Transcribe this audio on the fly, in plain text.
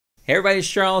Hey everybody, it's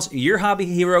Charles, your hobby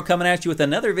hero, coming at you with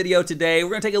another video today.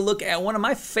 We're going to take a look at one of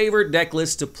my favorite deck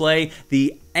lists to play,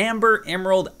 the Amber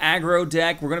Emerald Aggro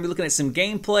deck. We're going to be looking at some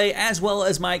gameplay as well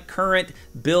as my current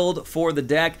build for the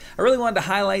deck. I really wanted to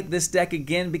highlight this deck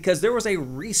again because there was a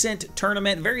recent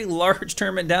tournament, very large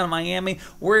tournament down in Miami,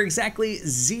 where exactly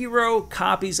 0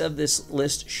 copies of this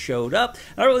list showed up.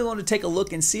 And I really wanted to take a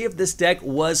look and see if this deck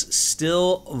was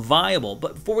still viable.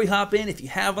 But before we hop in, if you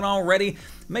haven't already,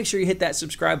 make sure you hit that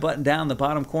subscribe button down in the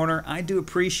bottom corner. I do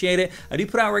appreciate it. I do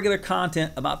put out regular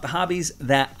content about the hobbies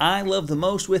that I love the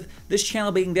most, with this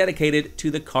channel being dedicated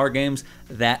to the card games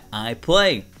that I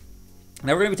play.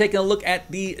 Now we're going to be taking a look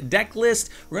at the deck list.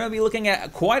 We're going to be looking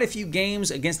at quite a few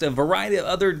games against a variety of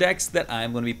other decks that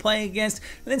I'm going to be playing against,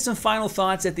 and then some final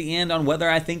thoughts at the end on whether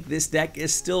I think this deck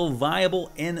is still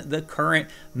viable in the current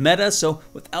meta. So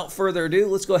without further ado,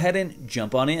 let's go ahead and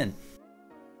jump on in.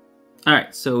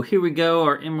 Alright, so here we go,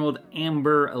 our Emerald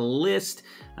Amber list.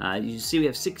 You see we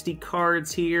have 60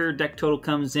 cards here. Deck total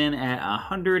comes in at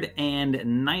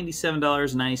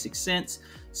 $197.96.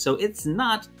 So it's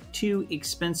not too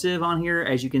expensive on here.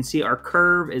 As you can see, our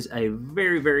curve is a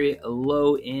very, very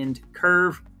low-end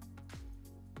curve.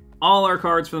 All our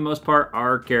cards, for the most part,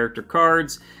 are character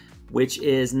cards, which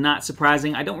is not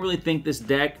surprising. I don't really think this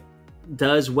deck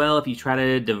does well if you try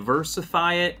to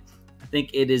diversify it. I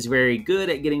think it is very good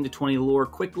at getting to 20 lore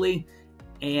quickly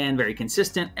and very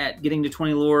consistent at getting to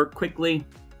 20 lore quickly,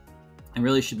 and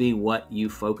really should be what you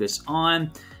focus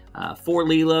on. 4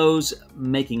 Lilos,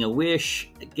 Making a Wish,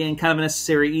 again, kind of a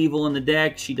necessary evil in the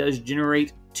deck. She does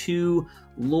generate 2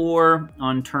 lore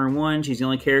on turn 1. She's the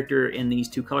only character in these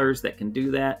 2 colors that can do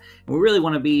that. And we really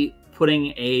want to be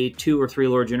putting a 2 or 3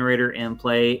 lore generator in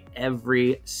play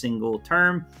every single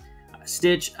turn.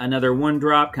 Stitch, another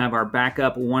 1-drop, kind of our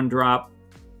backup 1-drop,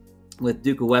 with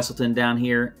Duke of Wesselton down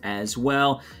here as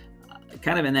well.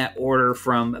 Kind of in that order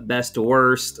from best to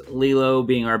worst. Lilo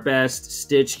being our best,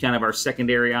 Stitch kind of our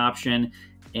secondary option,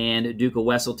 and Duke of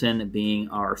Wesselton being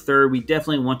our third. We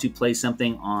definitely want to play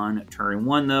something on turn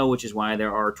 1 though, which is why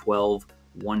there are 12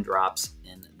 1-drops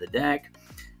in the deck.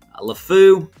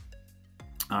 LeFou,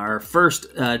 our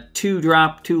first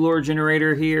 2-drop 2 lore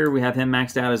generator here. We have him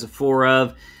maxed out as a 4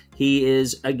 of. He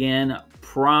is, again,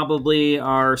 probably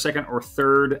our second or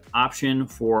third option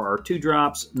for our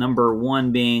 2-drops, number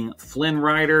 1 being Flynn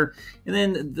Rider. And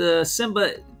then the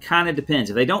Simba kind of depends.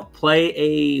 If they don't play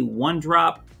a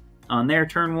 1-drop on their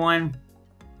turn 1,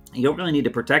 you don't really need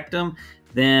to protect them.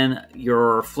 Then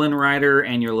your Flynn Rider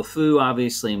and your LeFou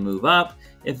obviously move up.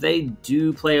 If they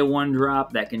do play a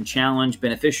 1-drop that can challenge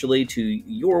beneficially to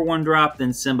your 1-drop,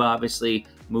 then Simba obviously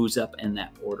moves up in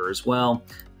that order as well.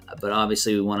 But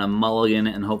obviously we want to mulligan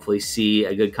and hopefully see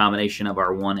a good combination of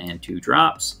our 1 and 2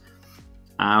 drops.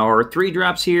 Our 3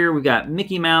 drops here, we've got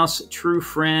Mickey Mouse, True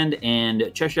Friend,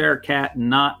 and Cheshire Cat,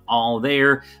 not all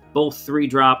there. Both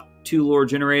 3-drop 2 lore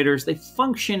generators. They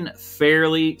function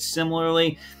fairly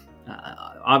similarly.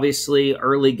 Obviously,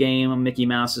 early game, Mickey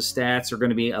Mouse's stats are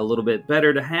going to be a little bit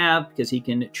better to have because he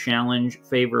can challenge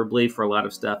favorably for a lot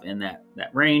of stuff in that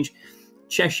range.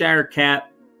 Cheshire Cat,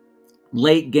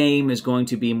 late game, is going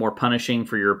to be more punishing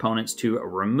for your opponents to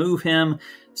remove him.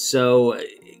 So,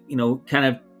 you know, kind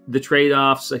of the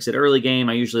trade-offs. Like I said, early game,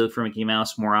 I usually look for Mickey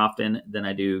Mouse more often than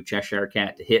I do Cheshire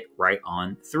Cat to hit right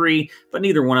on 3. But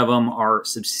neither one of them are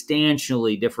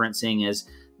substantially different, seeing as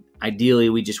ideally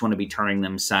we just want to be turning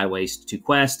them sideways to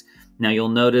quest. Now you'll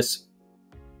notice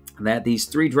that these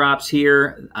 3 drops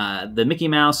here, the Mickey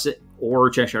Mouse or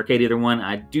Cheshire Cat, either one,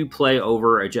 I do play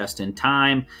over a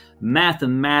just-in-time.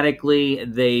 Mathematically,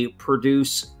 they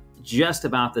produce just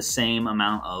about the same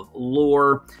amount of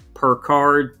lore per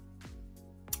card,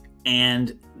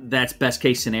 and that's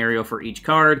best-case scenario for each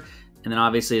card. And then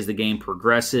obviously as the game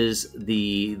progresses,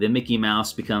 the Mickey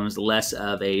Mouse becomes less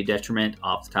of a detriment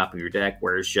off the top of your deck,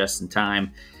 whereas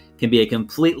just-in-time can be a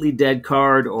completely dead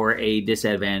card or a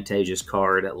disadvantageous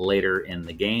card later in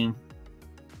the game.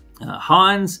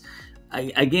 Hans,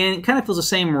 again, kind of feels the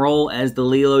same role as the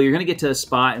Lilo. You're going to get to a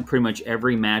spot in pretty much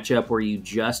every matchup where you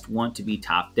just want to be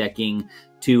top decking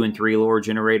 2 and 3 lore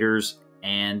generators,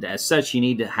 and as such, you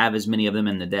need to have as many of them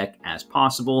in the deck as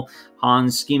possible.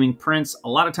 Hans, Scheming Prince, a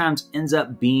lot of times ends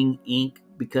up being ink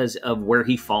because of where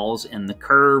he falls in the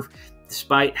curve,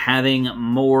 despite having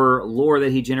more lore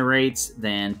that he generates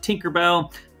than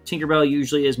Tinkerbell. Tinkerbell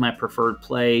usually is my preferred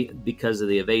play because of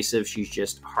the evasive. She's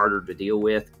just harder to deal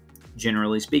with,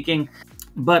 generally speaking.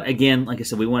 But again, like I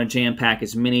said, we want to jam-pack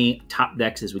as many top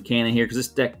decks as we can in here because this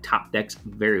deck top decks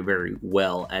very, very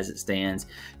well as it stands.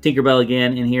 Tinkerbell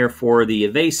again in here for the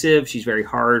evasive. She's very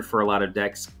hard for a lot of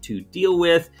decks to deal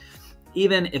with.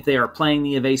 Even if they are playing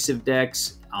the evasive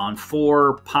decks, on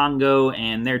 4, Pongo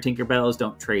and their Tinkerbells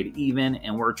don't trade even,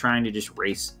 and we're trying to just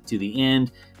race to the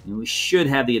end. And we should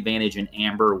have the advantage in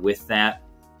Amber with that.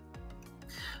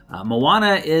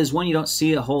 Moana is one you don't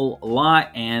see a whole lot,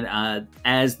 and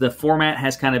as the format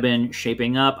has kind of been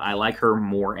shaping up, I like her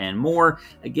more and more.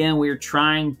 Again, we're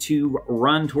trying to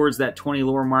run towards that 20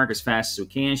 lore mark as fast as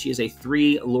we can. She is a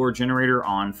 3 lore generator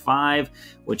on 5,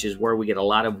 which is where we get a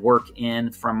lot of work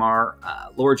in from our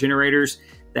lore generators.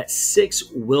 That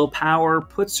 6 willpower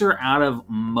puts her out of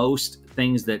most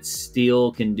things that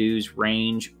Steel can do's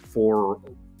range for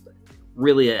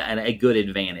really a good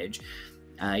advantage.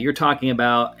 You're talking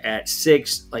about at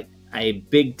 6, like a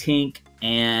big tink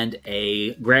and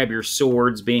a grab your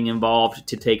swords being involved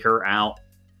to take her out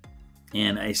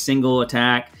in a single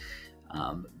attack.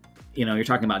 You know, you're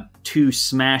talking about 2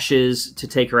 smashes to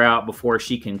take her out before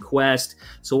she can quest.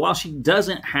 So while she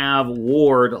doesn't have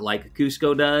ward like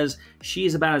Cusco does,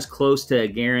 she's about as close to a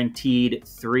guaranteed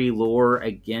 3 lore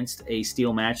against a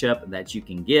Steel matchup that you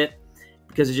can get,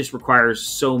 because it just requires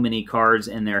so many cards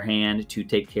in their hand to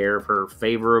take care of her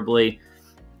favorably.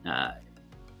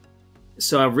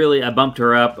 So I bumped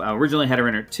her up. I originally had her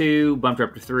in at 2, bumped her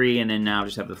up to 3, and then now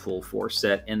just have the full 4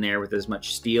 set in there with as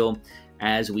much Steel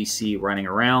as we see running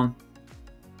around.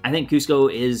 I think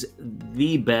Cusco is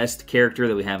the best character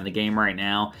that we have in the game right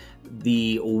now.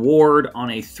 The ward on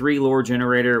a 3 lore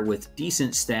generator with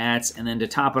decent stats, and then to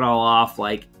top it all off,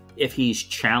 like if he's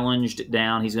challenged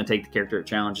down, he's going to take the character that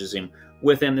challenges him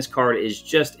with him. This card is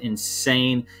just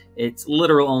insane. Its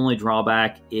literal only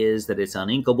drawback is that it's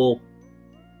uninkable,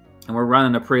 and we're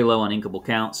running a pretty low uninkable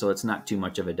count, so it's not too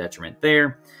much of a detriment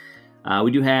there.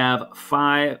 We do have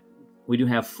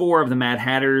 4 of the Mad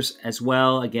Hatters as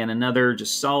well. Again, another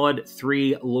just solid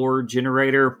 3 lore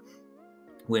generator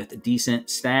with decent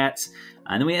stats.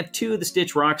 And then we have 2 of the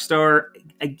Stitch Rockstar.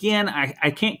 Again, I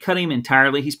can't cut him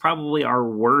entirely. He's probably our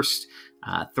worst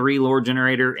 3 lore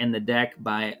generator in the deck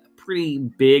by pretty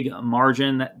big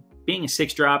margin. That being a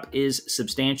 6-drop is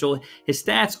substantial. His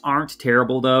stats aren't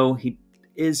terrible though.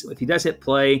 If he does hit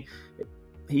play,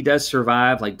 he does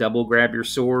survive, like double grab your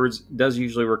swords. Does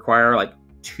usually require like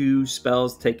 2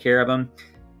 spells to take care of him.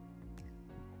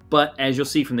 But as you'll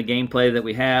see from the gameplay that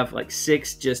we have, like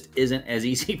 6 just isn't as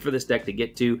easy for this deck to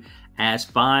get to as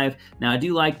 5. Now I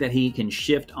do like that he can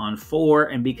shift on 4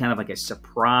 and be kind of like a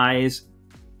surprise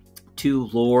 2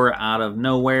 lore out of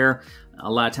nowhere.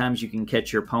 A lot of times you can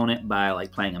catch your opponent by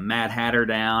like playing a Mad Hatter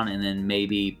down and then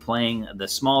maybe playing the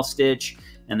small Stitch,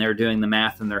 and they're doing the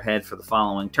math in their head for the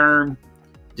following turn,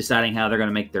 deciding how they're going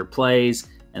to make their plays,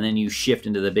 and then you shift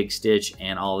into the big Stitch,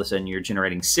 and all of a sudden you're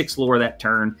generating 6 lore that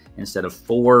turn instead of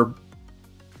 4.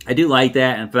 I do like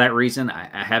that, and for that reason,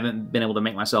 I haven't been able to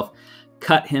make myself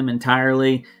cut him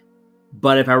entirely.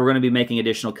 But if I were going to be making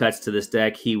additional cuts to this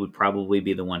deck, he would probably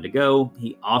be the one to go.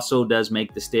 He also does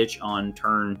make the Stitch on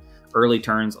early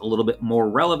turns a little bit more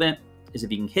relevant, is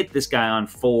if you can hit this guy on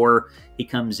 4, he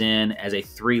comes in as a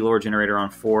 3 lore generator on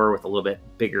 4 with a little bit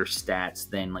bigger stats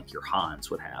than like your Hans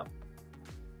would have.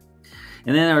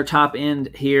 And then our top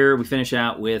end here, we finish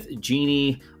out with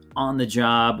Genie on the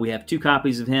job. We have 2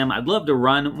 copies of him. I'd love to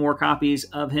run more copies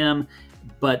of him,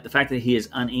 but the fact that he is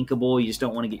uninkable, you just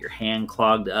don't want to get your hand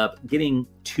clogged up. Getting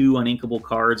 2 uninkable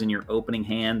cards in your opening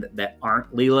hand that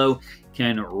aren't Lilo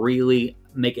can really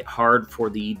make it hard for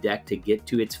the deck to get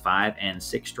to its 5 and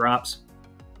 6 drops.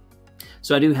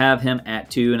 So I do have him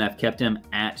at 2, and I've kept him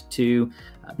at 2.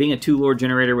 Being a 2 lore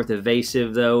generator with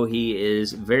evasive, though, he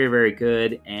is very, very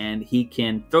good, and he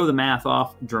can throw the math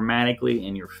off dramatically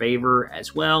in your favor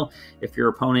as well. If your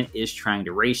opponent is trying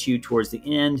to race you towards the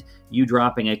end, you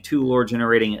dropping a 2 lore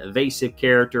generating evasive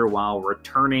character while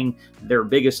returning their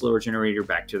biggest lore generator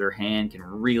back to their hand can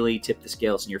really tip the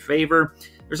scales in your favor.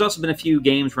 There's also been a few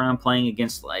games where I'm playing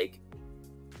against like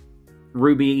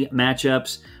Ruby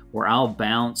matchups where I'll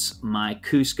bounce my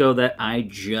Cusco that I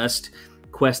just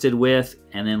quested with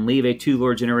and then leave a 2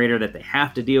 lore generator that they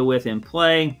have to deal with in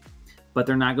play, but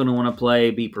they're not going to want to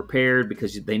play Be Prepared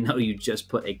because they know you just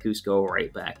put a Cusco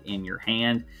right back in your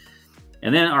hand.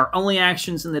 And then our only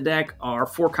actions in the deck are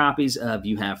 4 copies of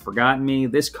You Have Forgotten Me.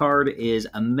 This card is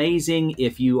amazing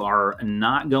if you are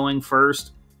not going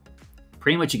first,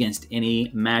 pretty much against any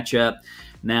matchup.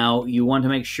 Now, you want to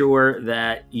make sure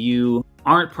that you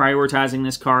aren't prioritizing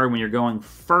this card when you're going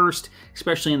first,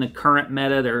 especially in the current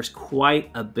meta. There's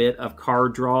quite a bit of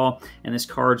card draw, and this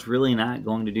card's really not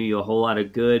going to do you a whole lot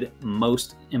of good in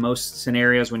most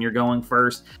scenarios when you're going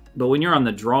first. But when you're on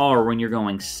the draw or when you're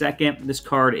going second, this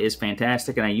card is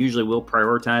fantastic, and I usually will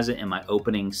prioritize it in my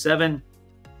opening 7.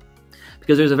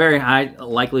 Because there's a very high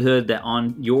likelihood that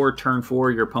on your turn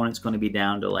 4, your opponent's going to be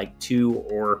down to like 2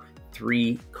 or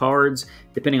 3 cards.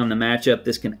 Depending on the matchup,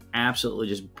 this can absolutely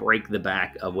just break the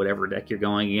back of whatever deck you're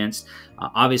going against.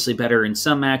 Obviously better in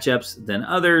some matchups than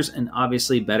others, and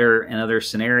obviously better in other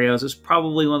scenarios. It's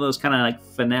probably one of those kind of like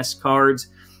finesse cards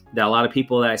that a lot of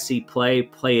people that I see play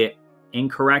it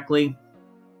incorrectly.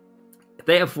 If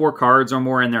they have 4 cards or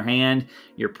more in their hand,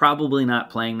 you're probably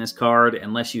not playing this card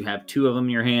unless you have 2 of them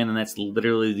in your hand, and that's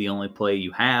literally the only play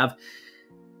you have,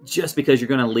 just because you're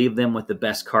going to leave them with the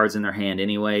best cards in their hand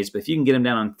anyways. But if you can get them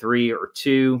down on 3 or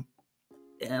 2,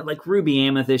 like Ruby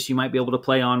Amethyst, you might be able to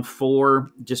play on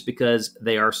 4 just because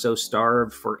they are so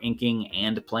starved for inking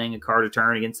and playing a card a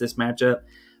turn against this matchup.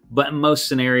 But in most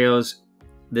scenarios,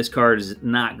 this card is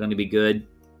not going to be good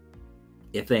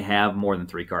if they have more than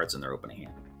 3 cards in their opening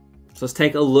hand. So let's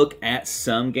take a look at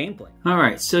some gameplay. All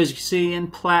right, so as you can see in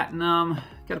Platinum,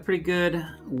 got a pretty good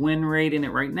win rate in it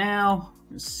right now.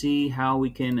 Let's see how we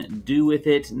can do with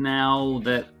it now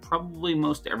that probably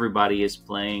most everybody is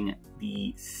playing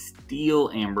the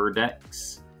Steel Amber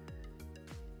decks.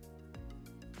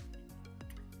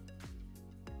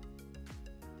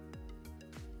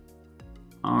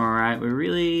 All right, we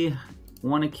really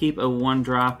want to keep a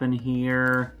 1-drop in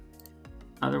here.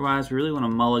 Otherwise, we really want to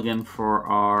mulligan for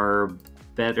our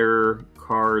better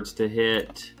cards to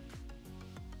hit.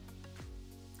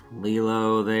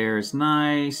 Lilo there is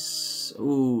nice.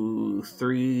 Ooh,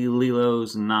 3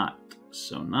 Lilos not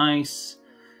so nice.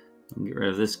 I'll get rid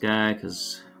of this guy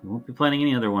because we won't be playing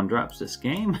any other 1-drops this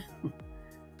game.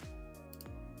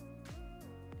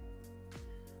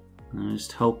 I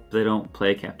just hope they don't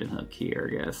play Captain Hook here,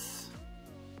 I guess.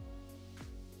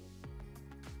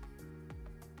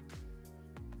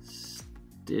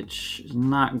 Stitch is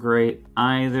not great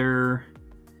either.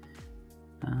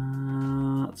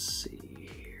 Let's see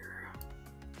here.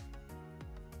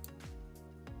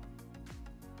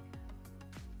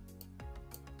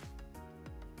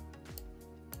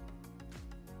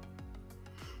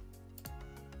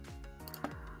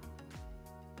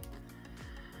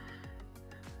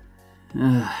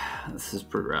 This is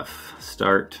pretty rough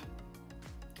start.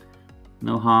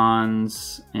 No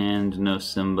Hans and no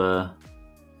Simba.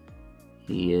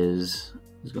 He's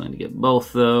going to get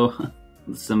both though.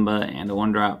 Simba and a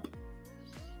 1-drop.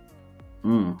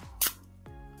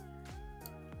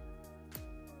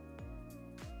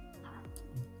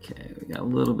 Okay, we got a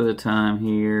little bit of time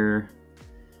here.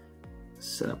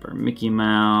 Set up our Mickey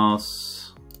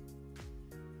Mouse.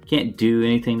 Can't do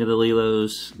anything to the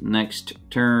Lilos next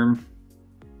turn.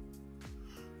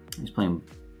 He's playing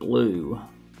blue.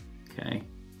 Okay.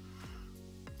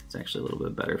 It's actually a little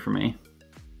bit better for me.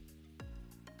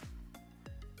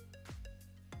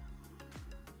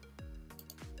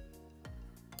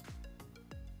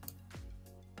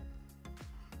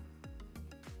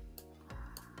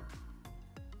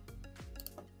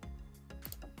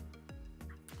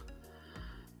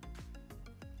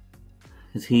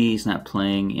 Because he's not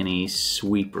playing any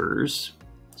sweepers.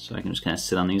 So I can just kind of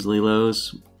sit on these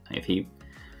Lilos. If he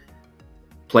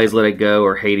plays Let It Go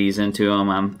or Hades into them,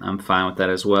 I'm fine with that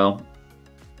as well.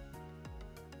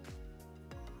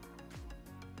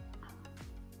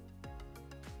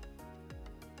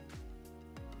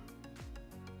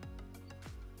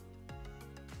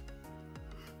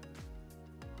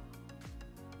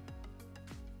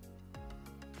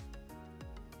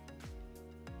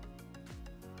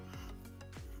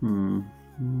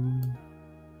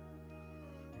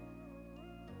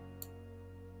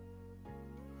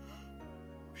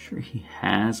 Sure he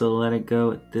has a Let It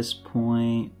Go at this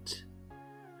point.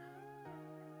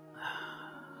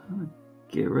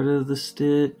 Get rid of the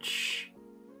Stitch.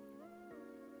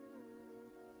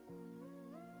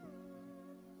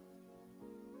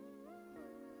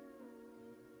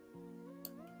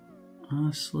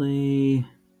 Honestly,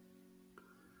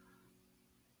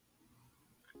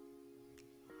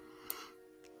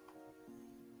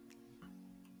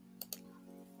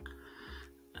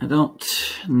 I don't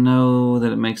know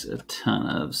that it makes a ton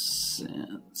of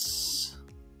sense.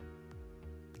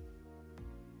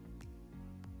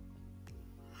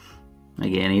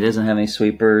 Again, he doesn't have any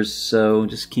sweepers, so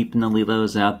just keeping the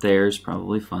Lilos out there is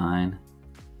probably fine.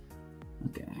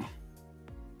 Okay.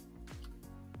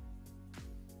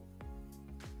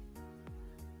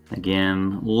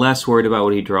 Again, less worried about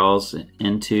what he draws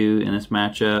into in this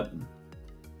matchup.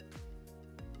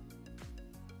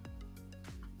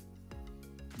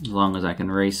 As long as I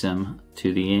can race him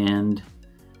to the end,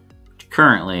 which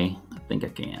currently I think I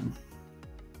can.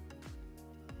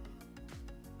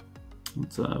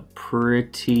 It's a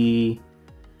pretty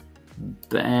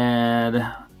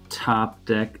bad top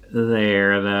deck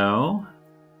there, though.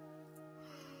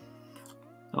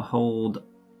 A hold.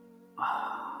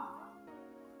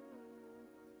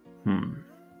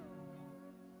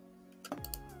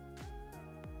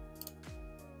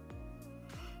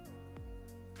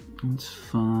 That's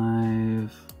 5.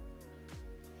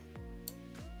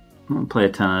 I'm gonna play a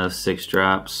ton of 6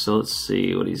 drops, so let's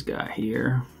see what he's got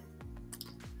here.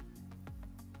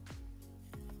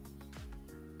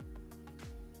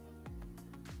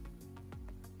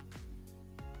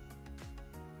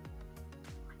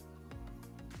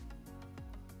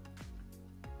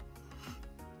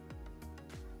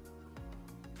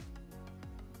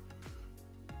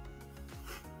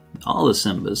 All the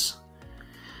Simbas.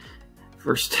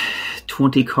 First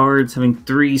 20 cards having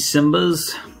 3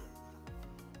 Simbas.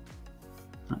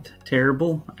 Not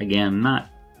terrible. Again,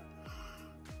 not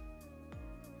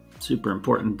super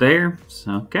important there.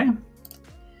 So, okay.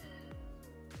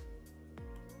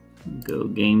 Go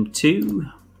game 2.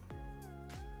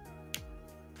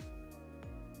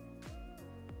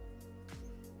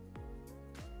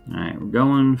 Alright, we're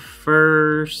going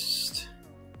first.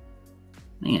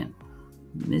 Man,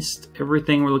 missed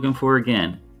everything we're looking for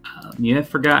again. You have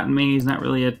forgotten me. He's not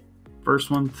really a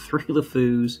first one. 3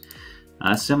 LeFous.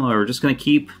 Similar. We're just going to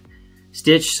keep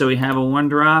Stitch so we have a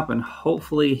 1-drop and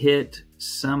hopefully hit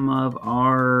some of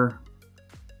our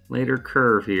later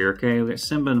curve here. Okay, we got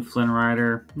Simba and Flynn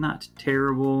Rider. Not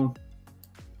terrible.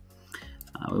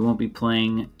 We won't be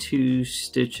playing 2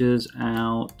 Stitches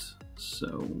out.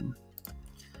 So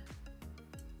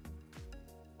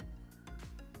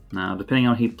now, depending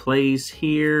on how he plays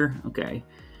here. Okay.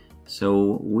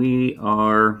 So we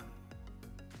are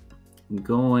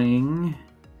going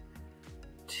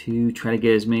to try to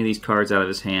get as many of these cards out of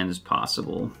his hand as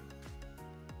possible.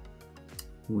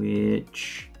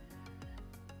 Which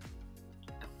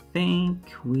I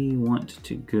think we want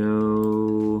to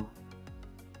go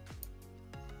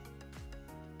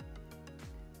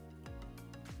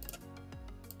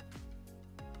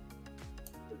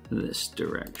this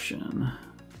direction.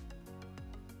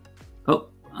 Oh,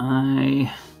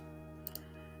 I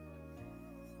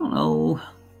don't know.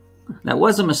 That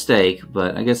was a mistake,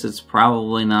 but I guess it's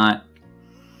probably not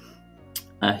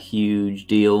a huge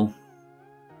deal.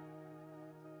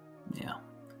 Yeah.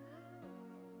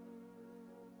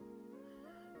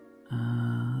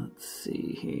 Let's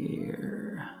see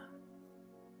here.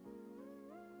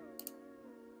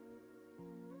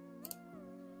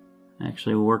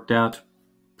 Actually worked out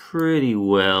pretty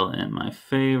well in my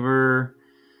favor.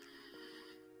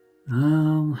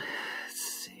 Let's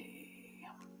see.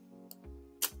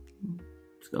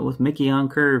 Let's go with Mickey on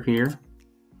curve here.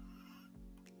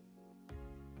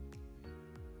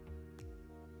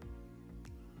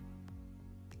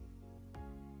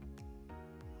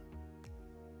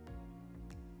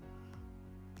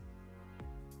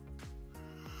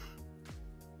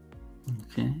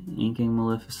 Okay, inking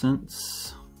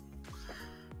Maleficence.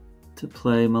 To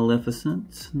play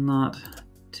Maleficent, not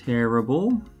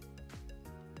terrible.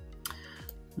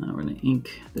 Now we're going to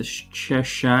ink this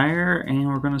Cheshire, and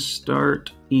we're going to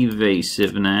start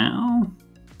Evasive now.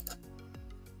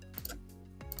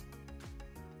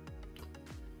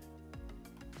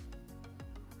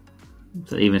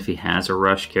 So even if he has a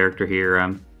rush character here,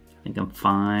 I think I'm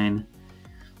fine.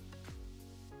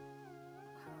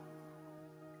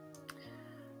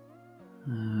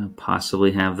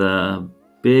 Possibly have the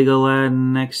big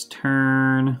Aladdin next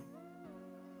turn.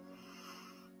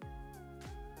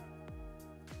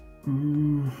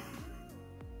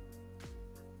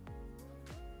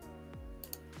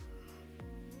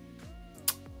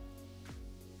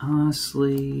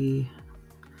 Honestly,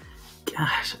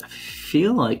 gosh, I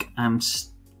feel like I'm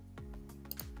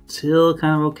still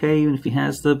kind of okay even if he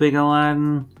has the big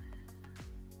Aladdin.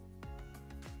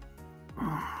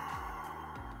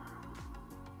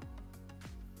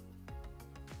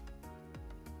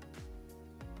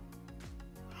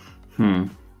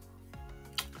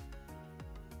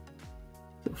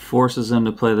 It forces him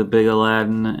to play the big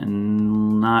Aladdin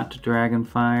and not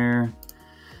Dragonfire.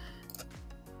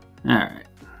 Alright.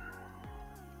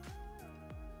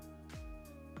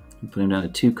 Put him down to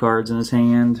 2 cards in his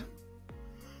hand.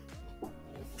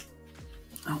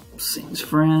 Oh, Sings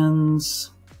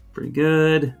Friends. Pretty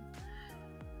good.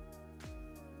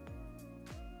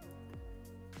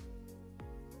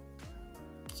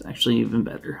 It's actually even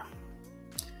better.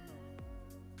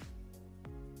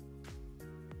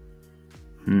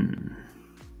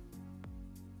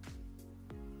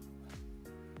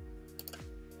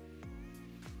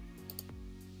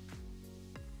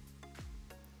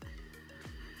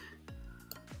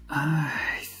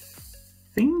 I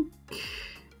think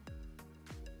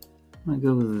I'm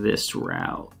gonna go this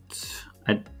route.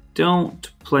 I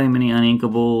don't play many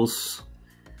uninkables.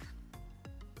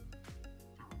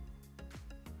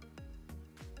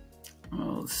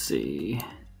 Well, let's see.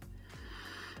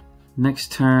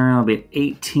 Next turn I'll be at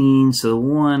 18, so the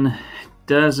 1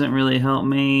 doesn't really help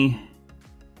me.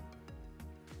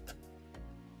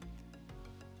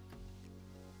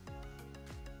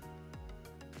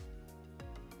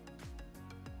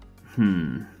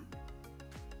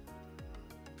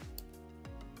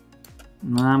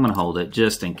 I'm gonna hold it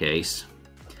just in case.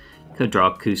 Could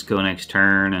draw Cusco next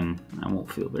turn, and I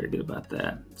won't feel very good about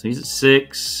that. So he's at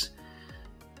 6.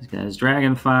 He's got his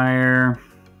Dragonfire.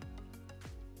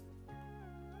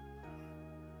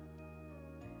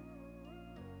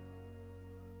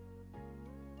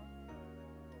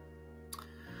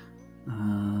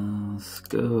 Let's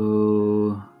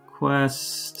go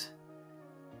Quest.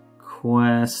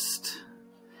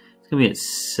 It's gonna be at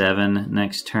 7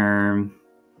 next turn.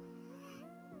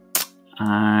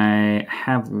 I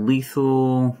have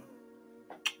lethal.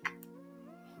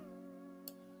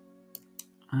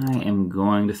 I am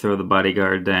going to throw the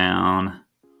bodyguard down.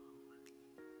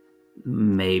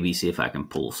 Maybe see if I can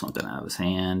pull something out of his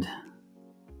hand.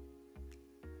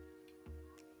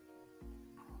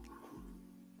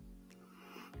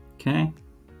 Okay.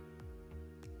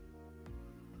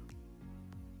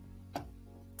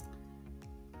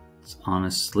 It's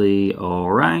honestly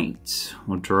all right.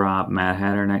 We'll drop Mad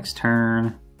Hatter next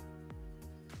turn.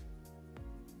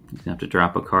 He's gonna have to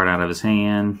drop a card out of his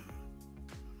hand.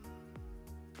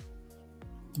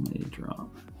 Let me drop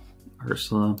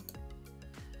Ursula.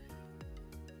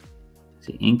 Is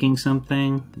he inking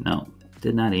something? No,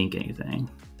 did not ink anything.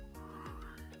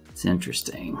 It's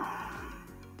interesting.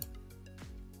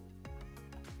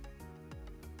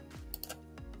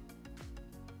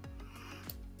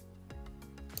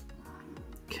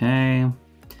 Okay,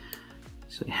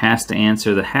 so he has to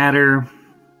answer the Hatter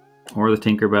or the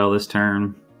Tinkerbell this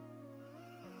turn.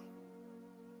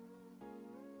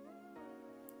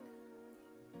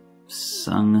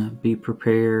 Sung, be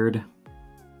prepared.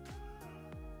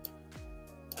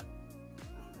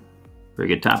 Very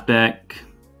good top deck.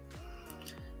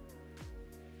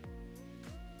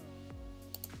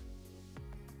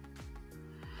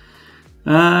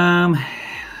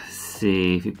 Let's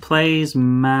see, if he plays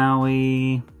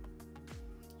Maui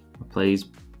or plays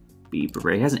Be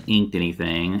Prepared, he hasn't inked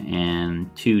anything in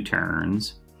 2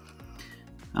 turns.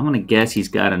 I'm gonna guess he's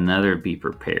got another Be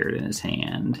Prepared in his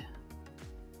hand.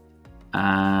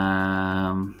 I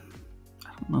don't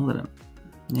know that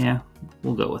yeah,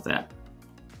 we'll go with that.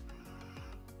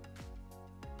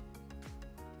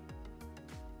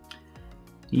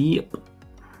 Yep.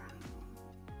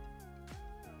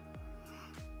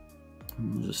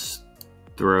 We'll just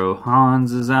throw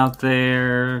Hans's out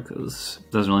there because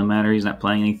it doesn't really matter. He's not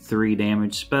playing any 3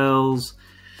 damage spells.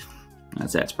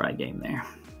 That's probably game there.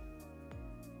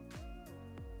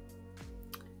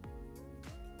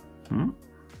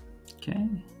 Okay.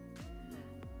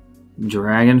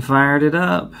 Dragon fired it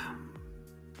up.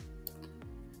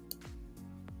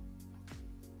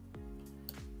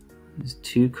 There's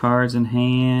 2 cards in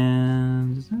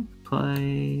hand. Does that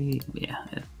play? Yeah.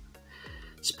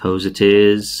 Suppose it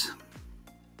is.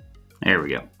 There we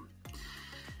go.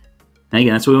 And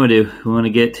again, that's what we want to do. We want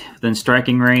to get within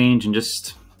striking range and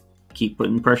just keep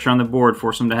putting pressure on the board,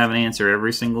 force them to have an answer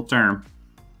every single turn.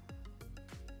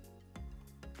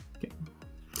 Okay.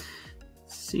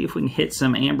 See if we can hit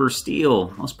some Amber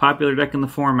Steel. Most popular deck in the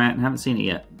format, and haven't seen it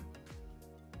yet.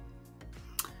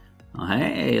 Oh,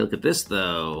 hey, look at this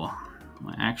though.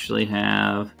 I actually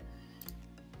have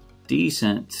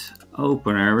decent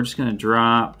opener. We're just going to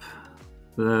drop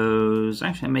those.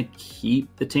 Actually, I may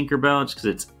keep the Tinkerbell just because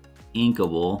it's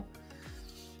inkable.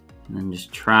 And then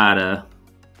just try to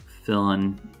fill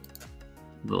in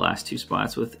the last 2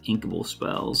 spots with inkable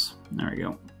spells. There we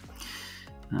go.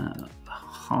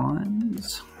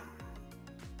 Hans.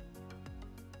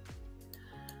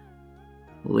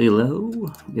 Lilo.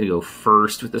 I'm going to go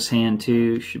first with this hand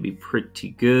too. Should be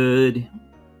pretty good.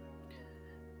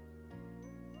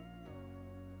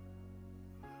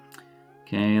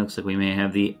 Okay, looks like we may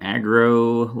have the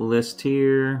aggro list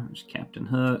here, which is Captain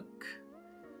Hook,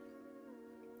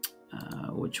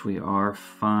 which we are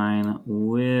fine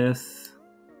with.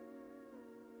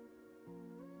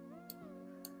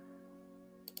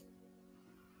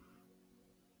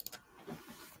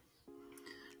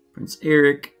 Prince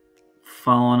Eric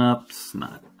following up. It's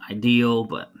not ideal,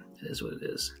 but it is what it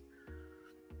is.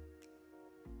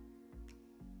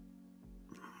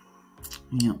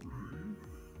 Yep.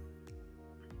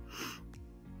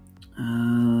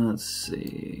 Let's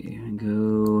see.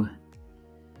 Go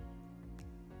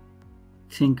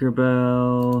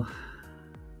Tinkerbell.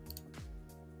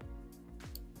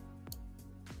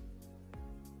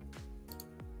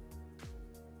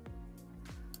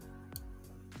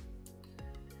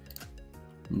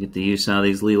 Get the use out of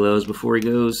these Lilos before he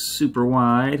goes super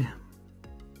wide.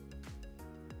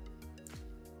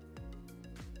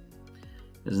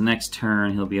 His next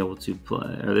turn he'll be able to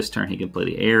play, or this turn he can play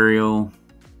the aerial.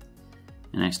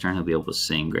 And next turn he'll be able to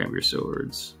sing grab your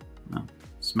swords. No,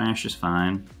 smash is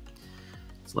fine.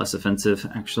 It's less offensive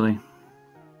actually.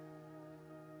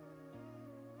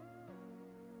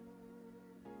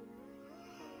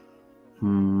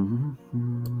 And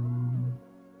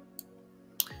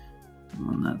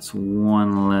that's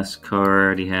one less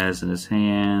card he has in his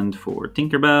hand for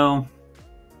Tinkerbell.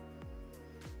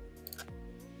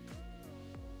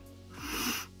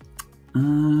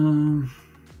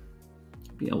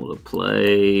 Be able to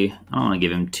play. I don't want to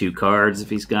give him 2 cards if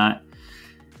he's got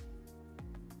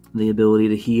the ability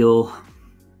to heal.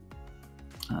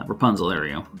 Rapunzel, there we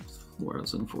go. That's what I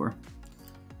was looking for.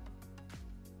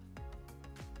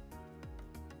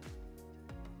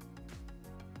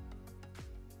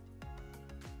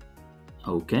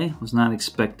 Okay, was not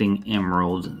expecting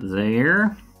Emerald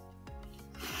there.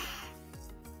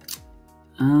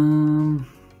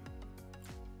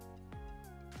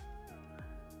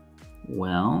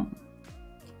 Well,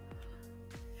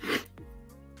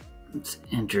 it's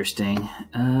interesting.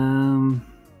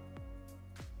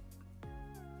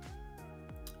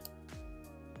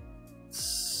 Let's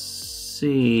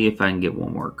see if I can get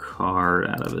one more card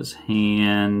out of his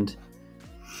hand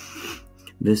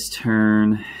this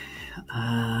turn.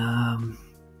 I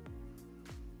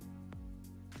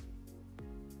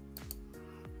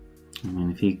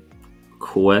mean, if he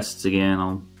quests again,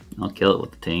 I'll kill it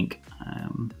with the Tink.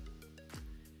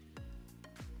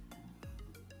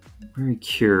 Very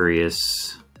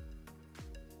curious.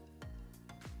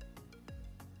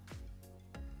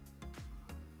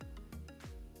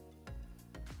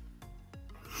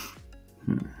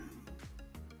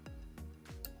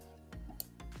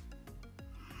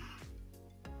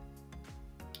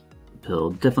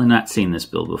 Build. Definitely not seen this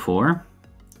build before.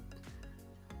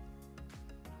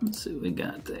 Let's see what we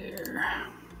got there.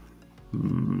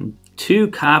 2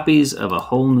 copies of A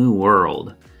Whole New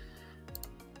World.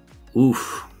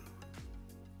 Oof.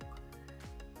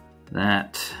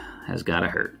 That has gotta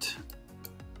hurt.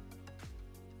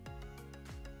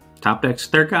 Top deck's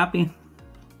 3rd copy?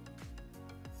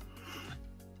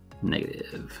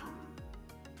 Negative.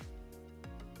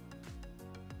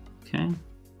 Okay.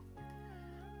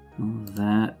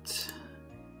 That.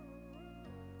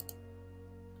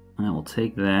 I will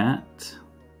take that.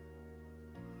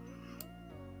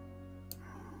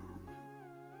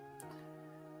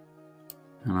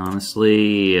 And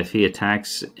honestly, if he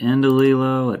attacks into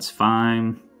Lilo, that's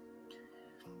fine.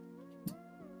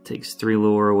 Takes 3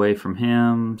 lore away from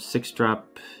him.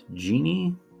 6-drop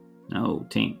Genie? No,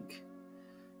 Tink.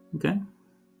 Okay.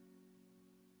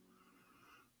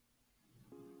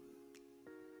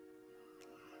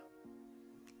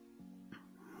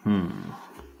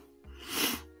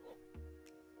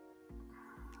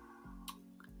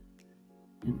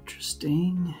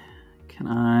 Interesting. Can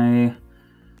I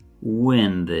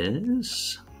win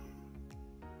this?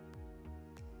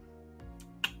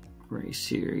 Race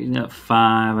here. You got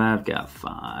 5. I've got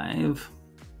 5.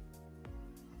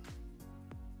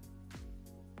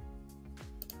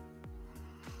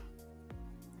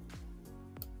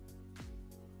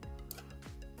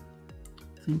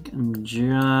 I think I'm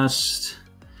just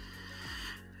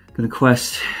gonna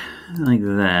quest like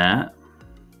that.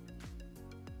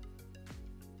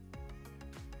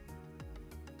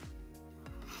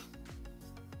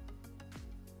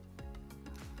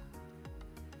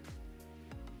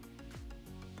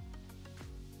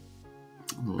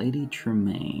 Lady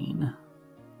Tremaine.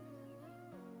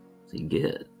 What's he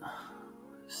get?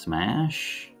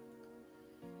 Smash?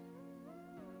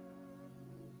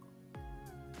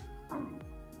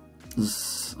 This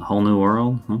is A Whole New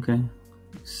World? Okay.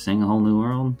 Sing A Whole New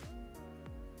World?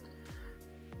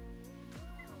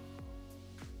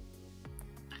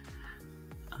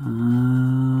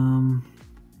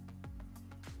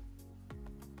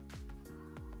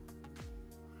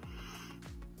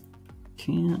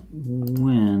 Can't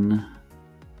win.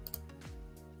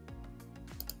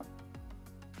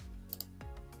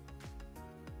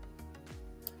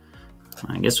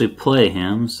 I guess we play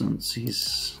him since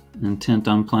he's intent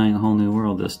on playing A Whole New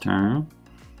World this turn.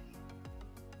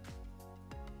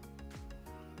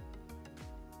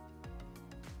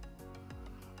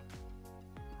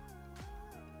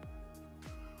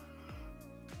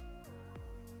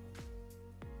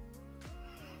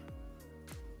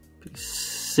 If he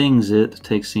sings it,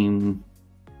 takes him.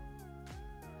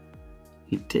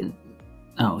 He did.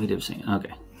 Oh, he did sing it.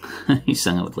 Okay. He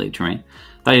sang it with Lady Tremaine.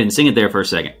 Thought he didn't sing it there for a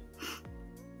second.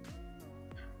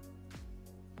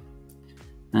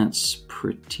 That's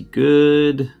pretty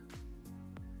good.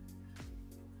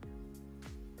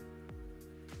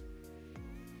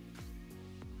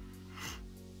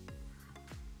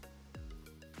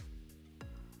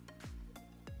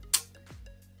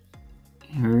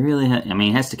 It really, I mean,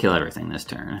 he has to kill everything this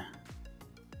turn.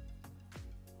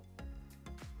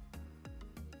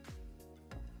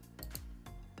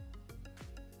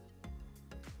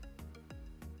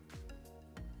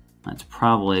 That's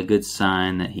probably a good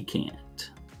sign that he can't.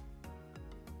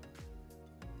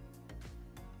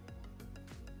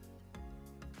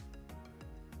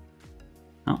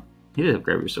 Oh, he did have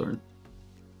Grab Your Sword.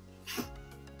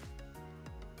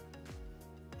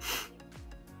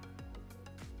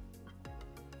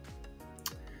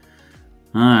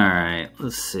 Alright,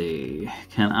 let's see.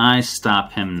 Can I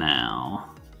stop him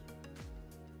now?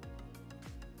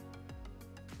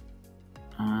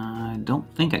 I don't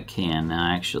think I can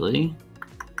now, actually.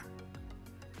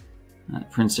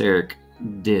 Prince Eric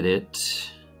did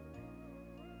it.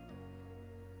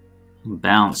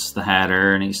 Bounce the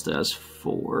Hatter, and he still has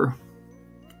 4.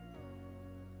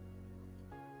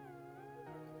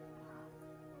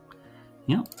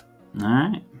 Yep.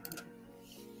 Alright.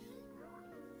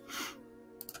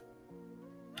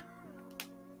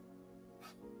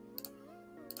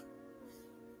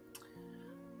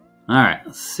 Alright,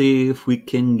 let's see if we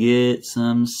can get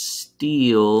some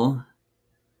steel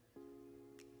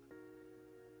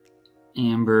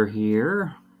amber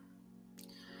here.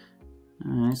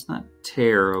 Alright, it's not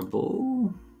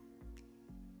terrible.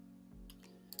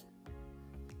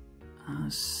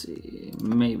 Let's see,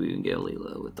 maybe we can get a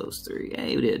Lilo with those 3.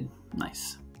 Hey, we did.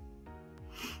 Nice.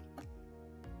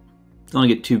 Don't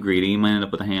get too greedy, you might end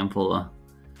up with a handful of...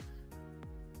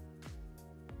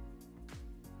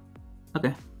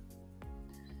 Okay.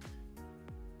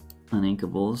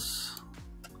 Uninkables.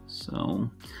 So,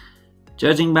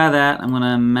 judging by that, I'm going to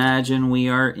imagine we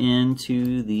are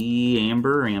into the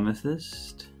Amber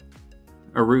Amethyst.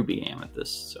 Or Ruby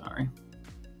Amethyst, sorry.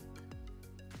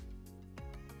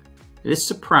 It is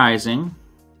surprising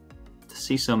to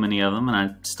see so many of them, and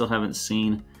I still haven't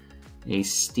seen a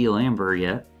Steel Amber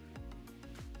yet.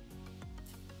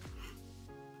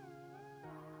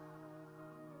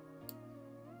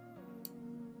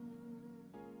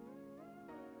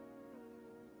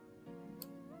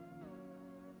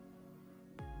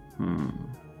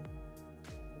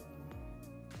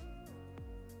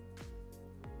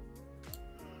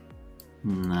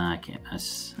 Nah, I can't.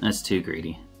 That's too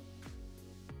greedy.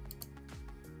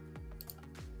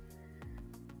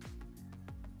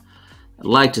 I'd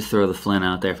like to throw the Flint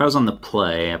out there. If I was on the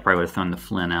play, I probably would have thrown the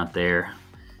Flint out there.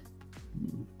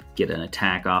 Get an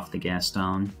attack off the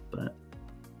Gaston, but...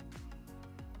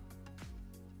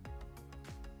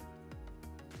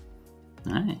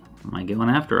 Alright, I might get one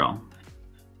after all.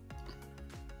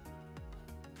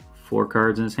 4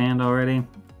 cards in his hand already.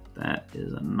 That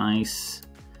is a nice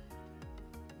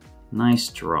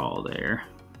draw there.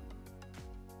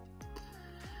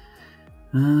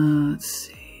 Let's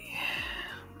see.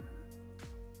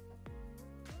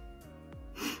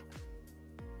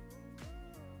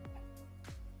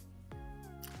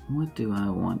 What do I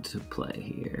want to play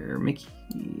here? Mickey,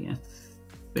 I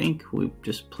think we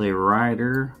just play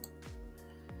Rider.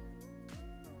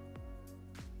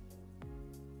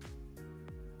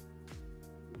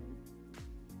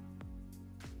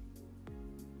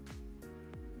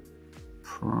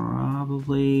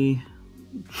 Probably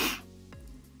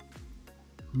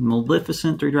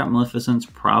Maleficent, 3-drop Maleficent's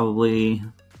probably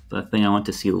the thing I want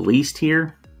to see least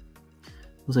here.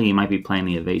 Looks like he might be playing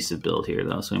the evasive build here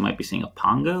though, so he might be seeing a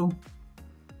Pongo.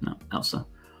 No, Elsa.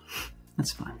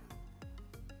 That's fine.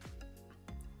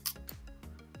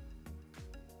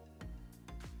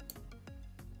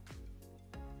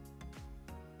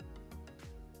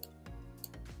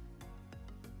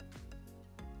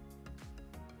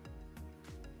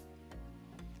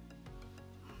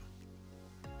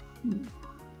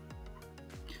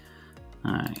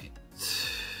 Alright,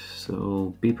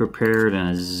 so be prepared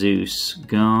and a Zeus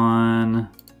gone.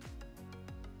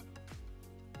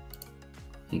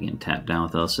 You can tap down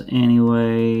with Elsa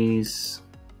anyways.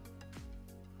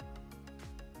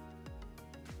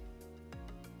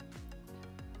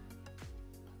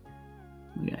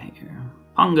 We got here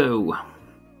Pongo.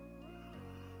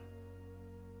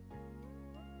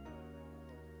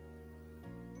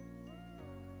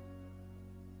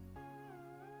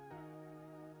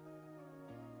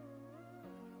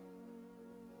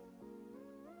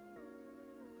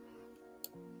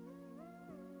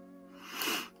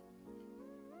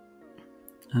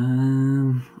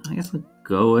 I guess we'll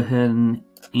go ahead and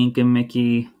ink a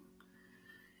Mickey.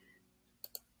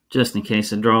 just in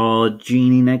case I draw a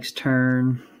genie next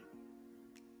turn.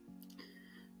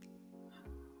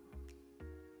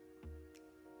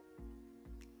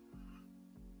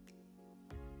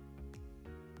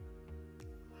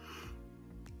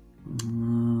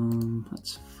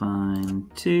 That's fine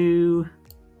too.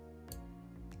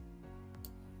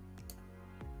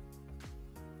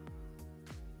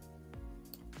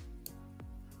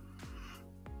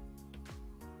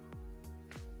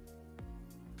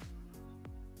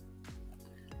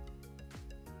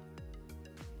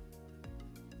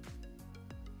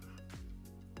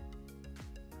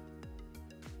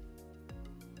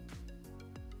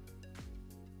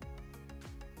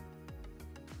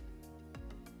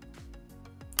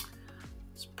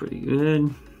 It's pretty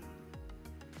good.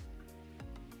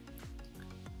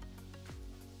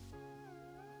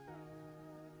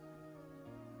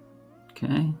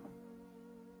 Okay.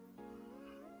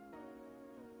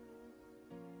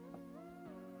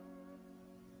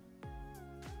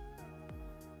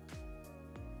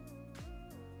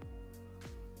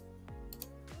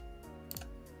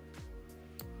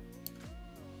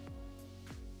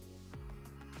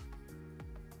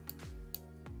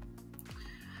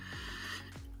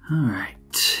 All right.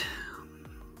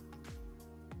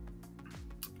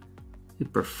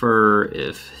 I'd prefer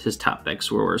if his top decks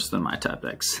were worse than my top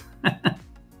decks.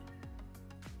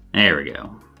 There we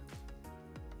go.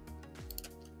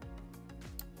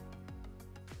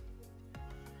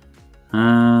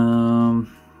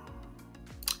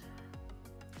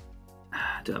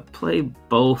 Do I play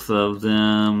both of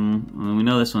them? I mean, we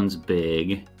know this one's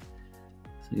big,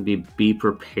 so it could be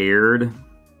prepared.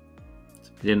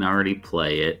 So if he didn't already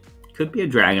play it, could be a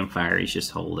Dragonfire he's just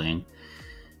holding.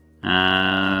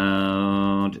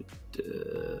 I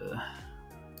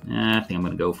think I'm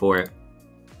gonna go for it.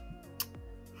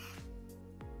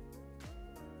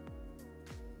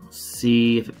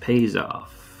 See if it pays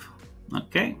off.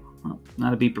 Okay, well,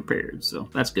 not to be prepared, so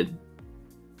that's good.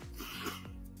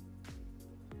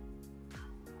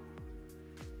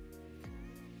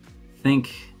 I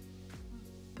think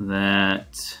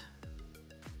that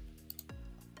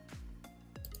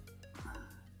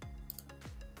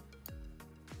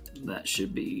that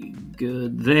should be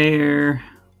good there.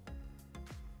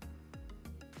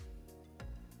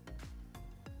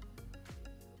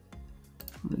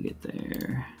 We'll get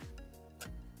there.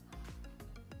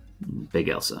 Big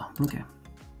Elsa. Okay.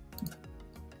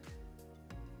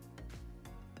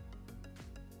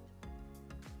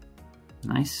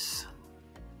 Nice.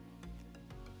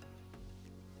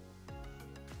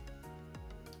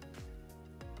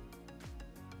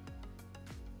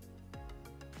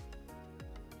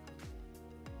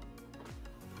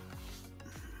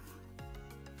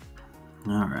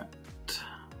 All right.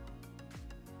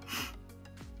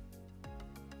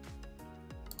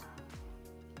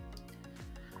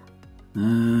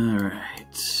 All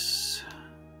right. So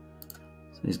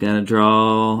he's got to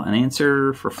draw an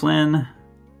answer for Flynn.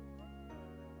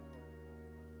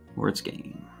 Words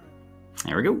game.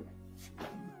 There we go.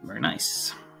 Very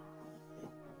nice.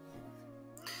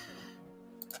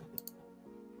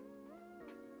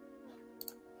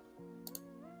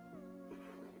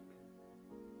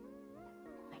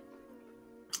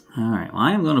 All right, well,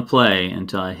 I am going to play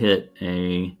until I hit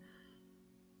a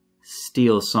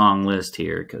Steel song list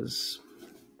here, because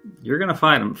you're going to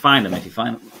find them if you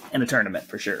find them in a tournament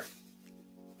for sure.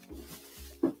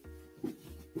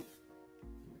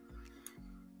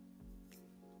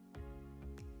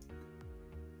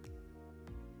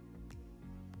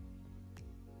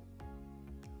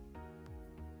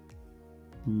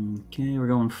 Okay, we're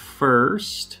going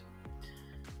first.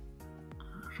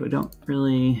 So we don't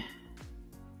really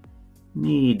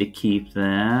need to keep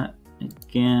that.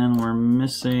 Again, we're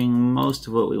missing most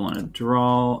of what we want to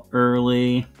draw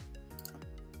early.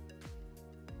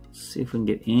 Let's see if we can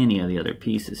get any of the other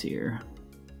pieces here.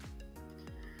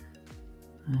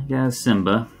 I got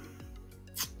Simba.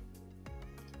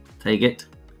 Take it.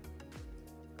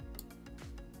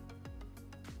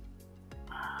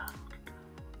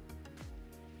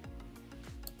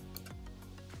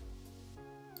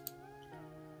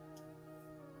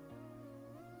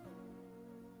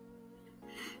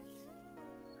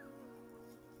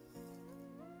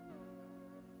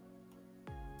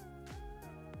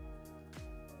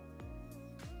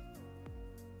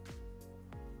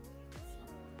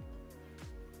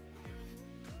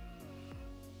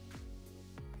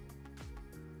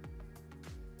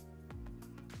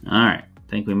 Alright, I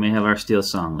think we may have our Steel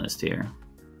song list here.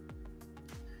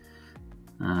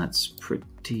 That's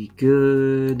pretty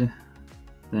good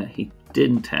that he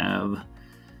didn't have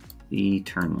the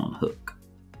turn 1 hook.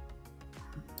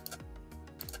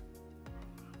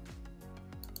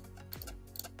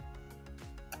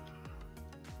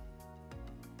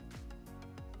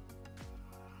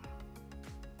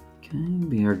 Okay,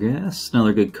 be our guest.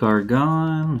 Another good card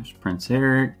gone. There's Prince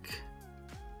Eric.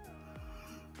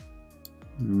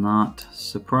 Not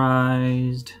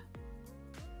surprised.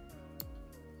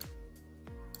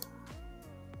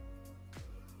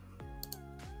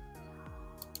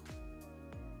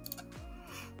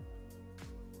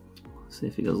 See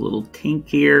if he goes a little kink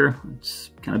here.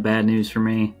 It's kind of bad news for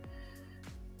me.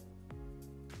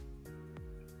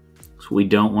 So we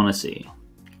don't want to see.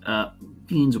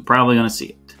 Beans are probably going to see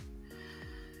it.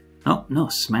 Oh, no,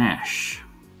 smash.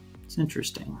 It's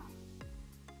interesting.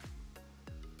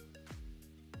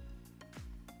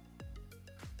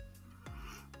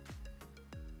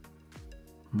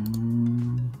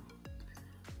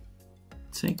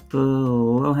 Take the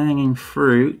low-hanging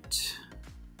fruit.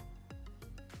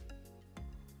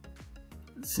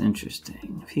 It's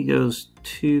interesting. If he goes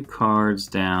 2 cards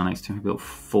down, next time he'll go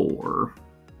 4.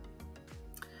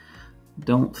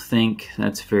 Don't think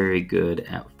that's very good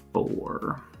at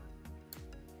 4.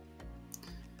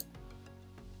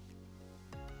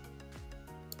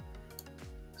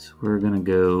 So we're gonna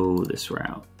go this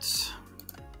route.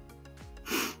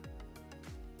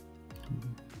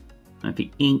 If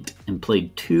he inked and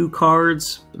played 2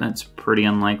 cards, but that's pretty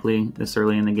unlikely this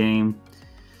early in the game.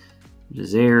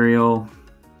 There's Ariel.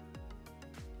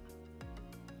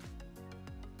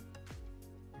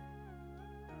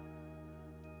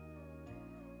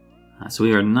 So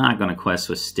we are not going to quest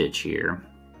with Stitch here.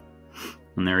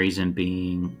 And the reason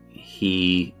being,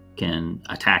 he can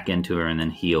attack into her and then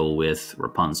heal with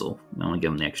Rapunzel. We only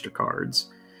give him the extra cards.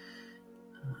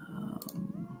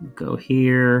 Go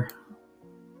here.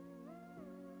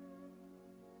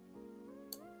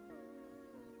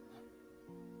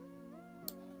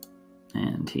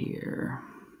 And here.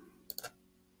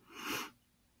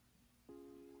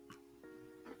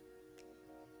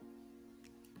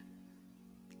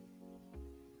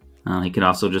 He could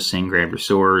also just sing grab your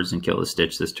swords and kill the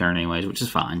Stitch this turn anyways, which is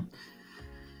fine.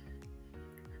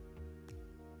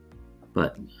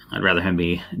 But I'd rather him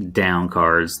be down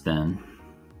cards than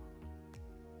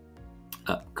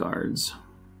up cards.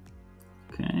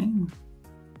 Okay.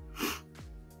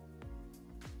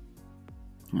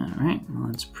 Alright, well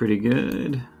that's pretty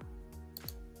good.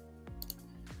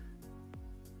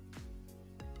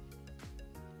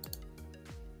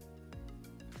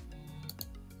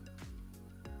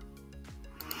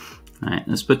 Alright,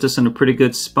 let's put this in a pretty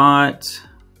good spot.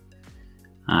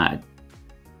 I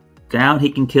doubt he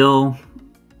can kill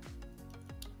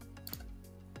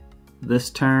this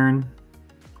turn.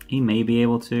 He may be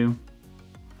able to.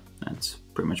 That's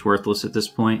pretty much worthless at this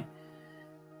point.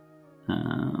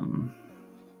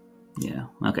 Yeah,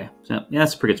 okay. So yeah,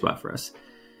 that's a pretty good spot for us.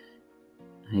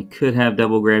 He could have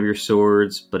double grab your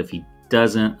swords, but if he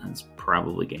doesn't, that's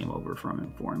probably game over for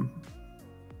him.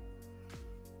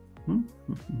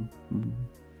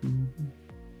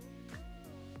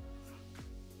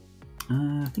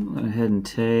 I think we'll go ahead and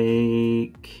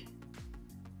take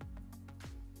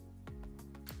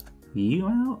you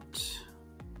out.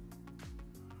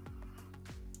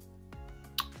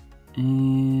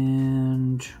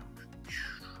 And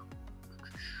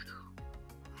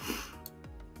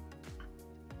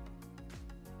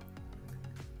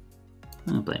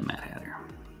I'll play Mad Hatter.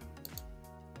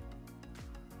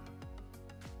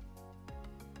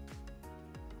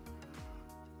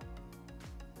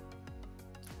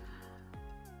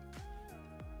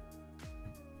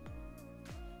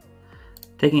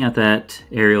 Taking out that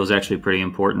Ariel is actually pretty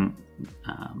important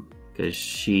because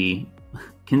she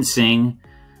can sing,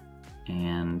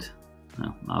 and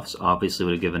well, obviously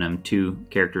would have given him 2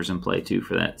 characters in play too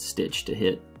for that Stitch to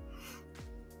hit.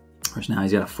 Whereas now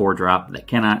he's got a 4-drop that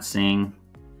cannot sing,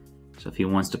 so if he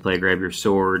wants to play Grab Your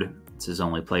Sword, it's his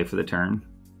only play for the turn.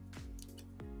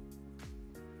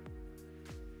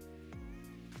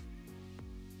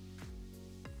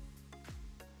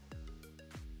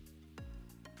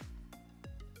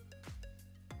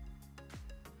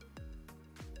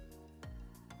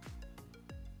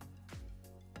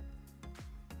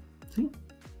 See?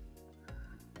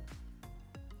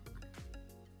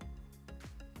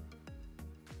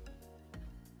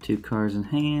 Two cards in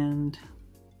hand.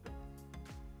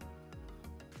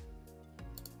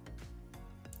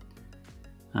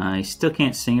 I still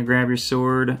can't sing a Grab Your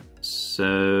Sword,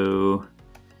 so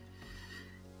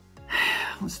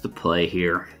what's the play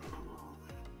here?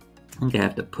 I think I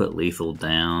have to put Lethal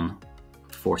down,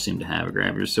 force him to have a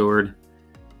Grab Your Sword.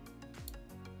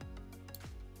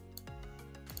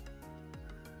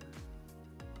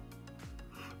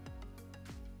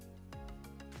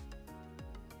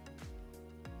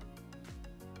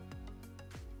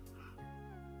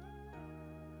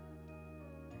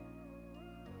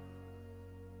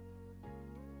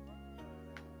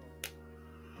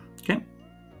 Okay.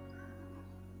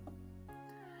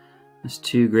 That's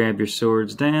 2 grab your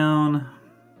swords down.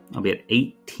 I'll be at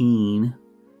 18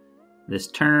 this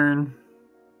turn.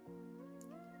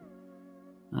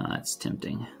 That's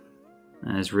tempting.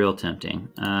 That is real tempting.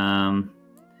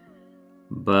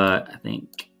 But I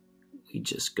think we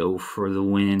just go for the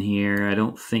win here. I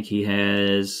don't think he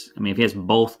has... I mean, if he has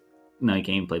both... No, he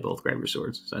can't even play both grab your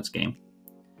swords, so that's game.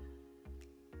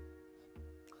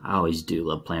 I always do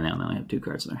love playing that when they only have 2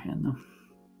 cards in their hand, though.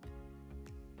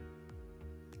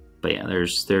 But yeah,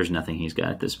 there's nothing he's got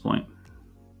at this point.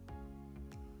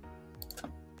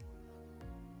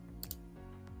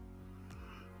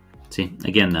 See,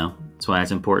 again, though, that's why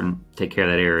it's important. Take care of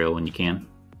that aerial when you can.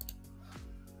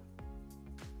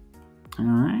 All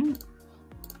right.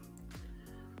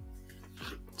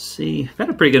 Let's see. We've had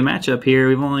a pretty good matchup here.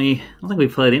 I don't think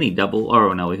we've played any double.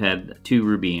 Oh, no, we've had 2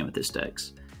 Ruby Amethyst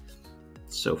decks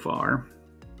so far.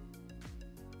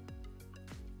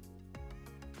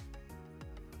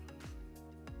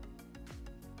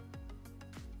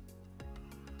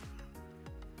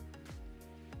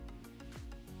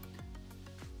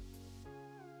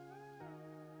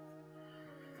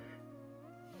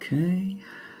 Okay,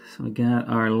 so we got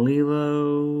our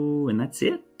Lilo, and that's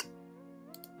it.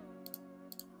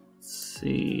 Let's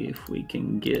see if we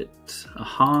can get a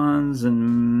Hans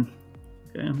and...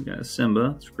 Okay, we got a Simba.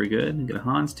 That's pretty good. We got a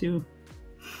Hans too.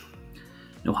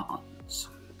 No Hans.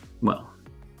 Well,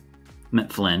 I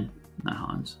meant Flynn, not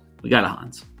Hans. We got a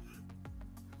Hans.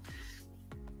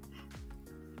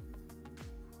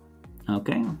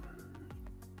 Okay.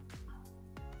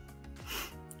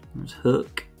 There's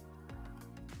Hook.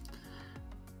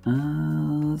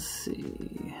 Let's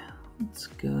see. Let's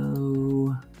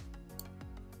go.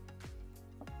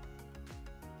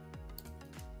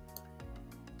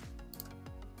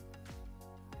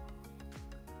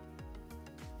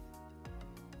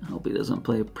 I hope he doesn't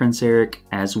play Prince Eric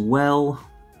as well.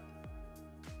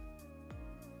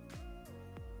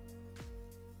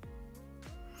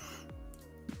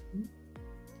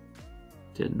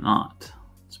 Did not.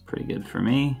 It's pretty good for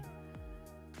me.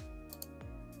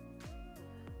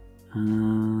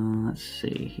 Let's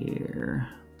see here.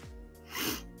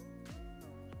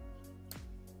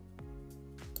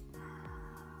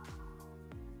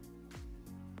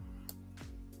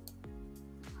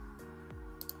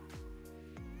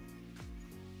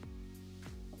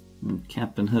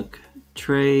 Captain Hook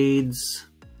trades.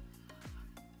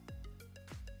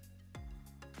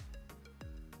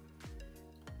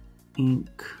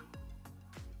 Ink.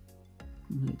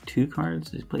 2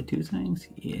 cards? Did he play 2 things?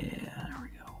 Yeah, there we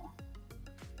go.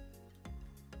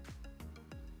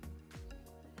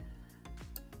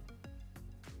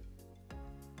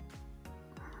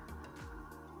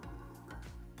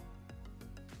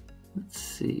 Let's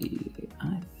see.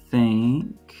 I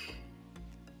think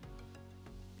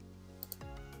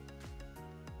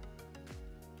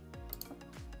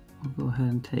I'll go ahead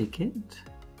and take it.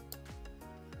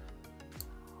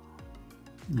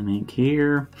 An ink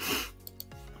here.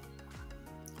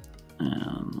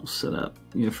 And we'll set up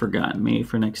You've Forgotten Me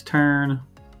for next turn.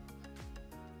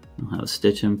 We'll have a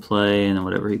Stitch in play, and then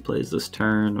whatever he plays this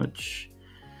turn, which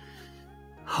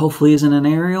hopefully isn't an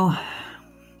aerial.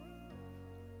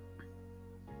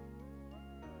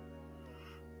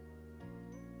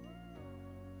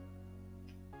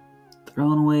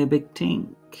 Throwing away a big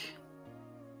tink.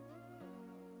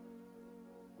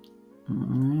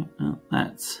 Alright, well,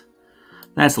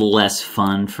 that's less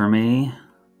fun for me.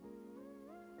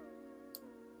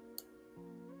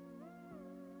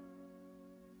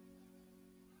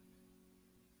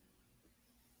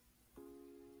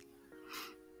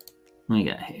 What we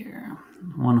got here?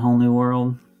 One Whole New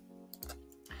World. So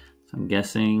I'm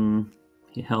guessing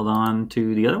he held on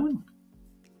to the other one.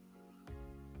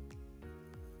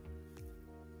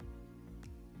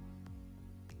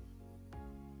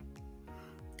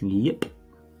 Yep.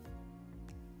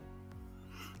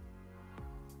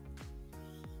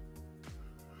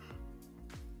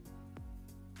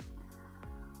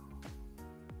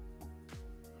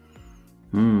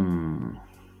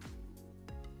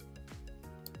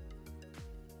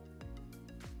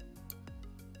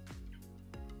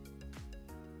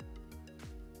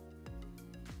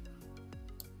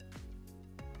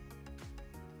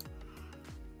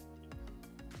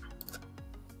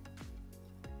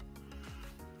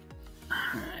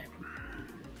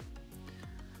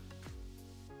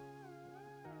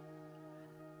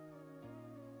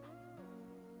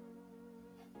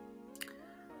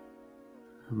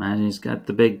 Imagine he's got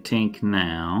the big tink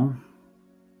now.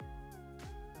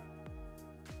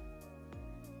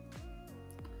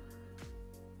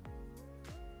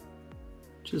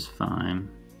 Which is fine.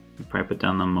 Probably put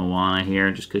down the Moana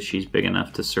here just because she's big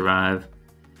enough to survive.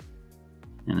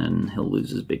 And then he'll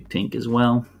lose his big Tink as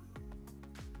well.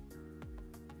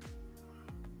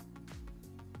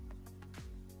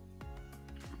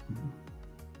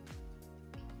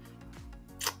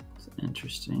 It's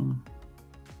interesting.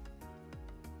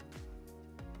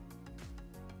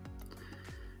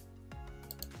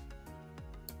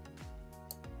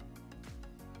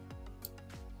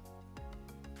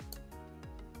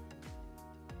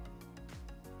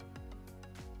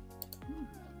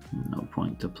 No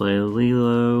point to play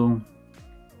Lilo.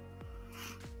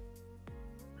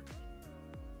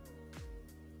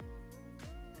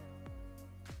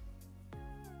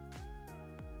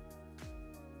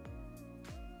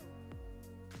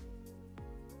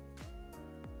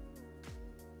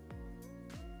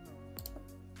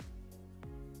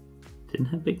 Didn't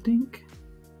have Big Dink.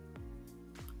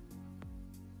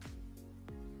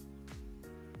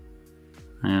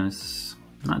 It's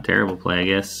not a terrible play, I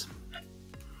guess.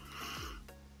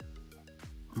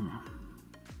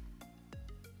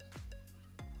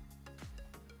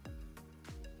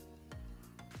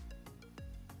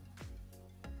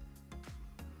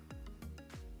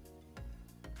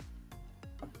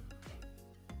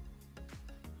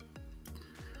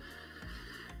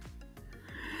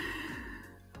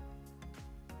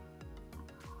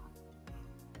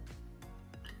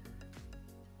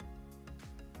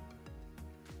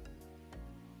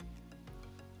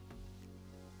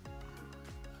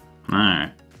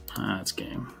 Alright, that's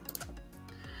game.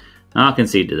 I'll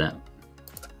concede to that.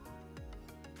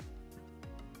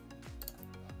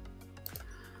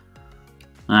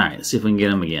 Alright, let's see if we can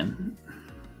get him again.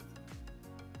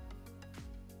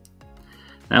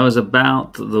 That was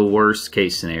about the worst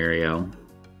case scenario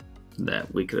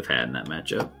that we could have had in that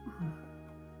matchup.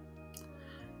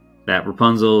 That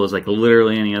Rapunzel was like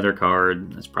literally any other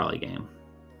card. That's probably game.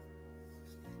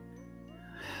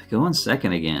 Going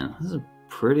second again. This is a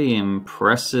pretty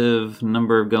impressive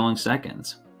number of going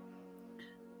seconds.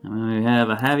 I mean, we have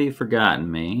a Have You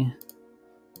Forgotten Me?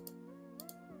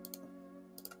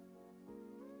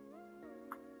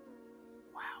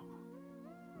 Wow.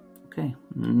 Okay,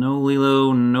 no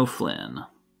Lilo, no Flynn.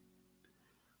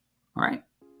 Alright.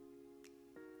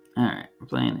 Alright, we're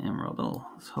playing Emerald.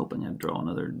 I was hoping I'd draw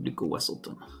another Duke of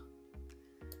Wesselton.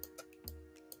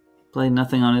 Played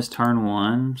nothing on his turn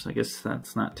 1, so I guess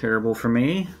that's not terrible for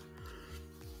me.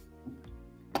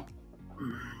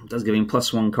 Does give him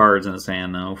 +1 cards in his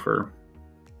hand, though, for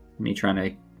me trying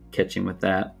to catch him with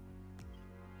that.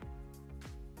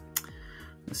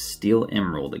 Steal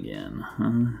Emerald again,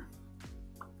 huh?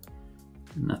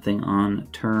 Nothing on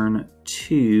turn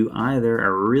 2 either. I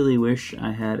really wish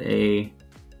I had a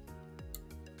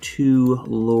 2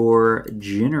 lore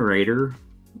generator.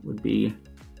 Would be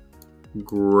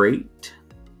great.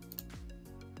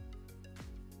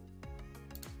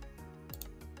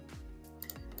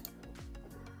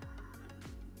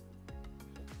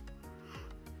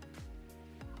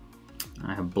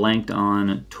 I have blanked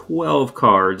on 12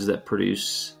 cards that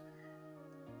produce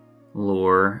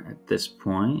lore at this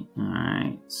point.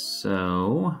 Alright,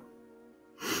 so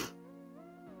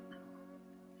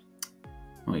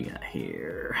what we got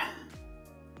here?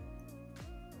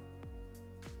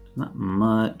 Not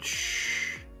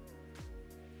much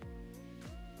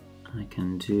I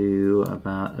can do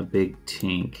about a big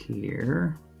Tink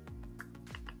here.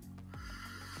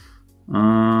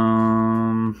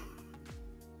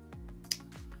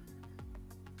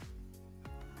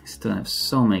 Still have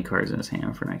so many cards in his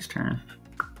hand for next turn.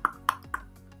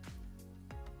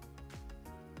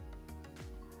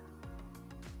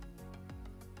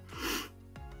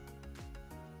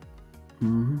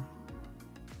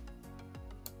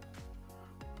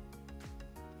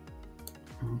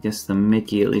 I guess the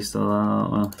Mickey at least,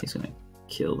 well, he's gonna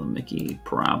kill the Mickey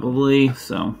probably,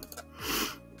 so.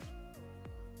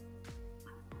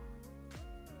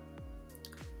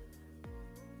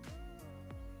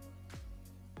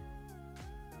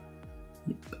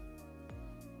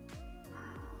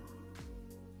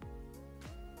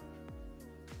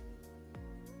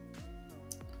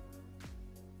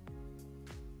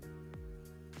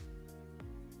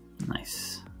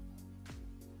 Nice.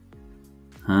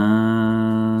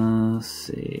 Let's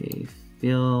see.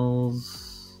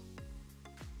 Feels.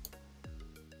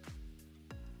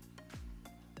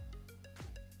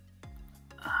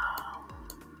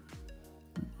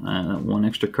 One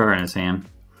extra card in his hand.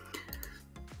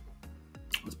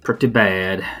 It's pretty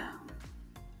bad.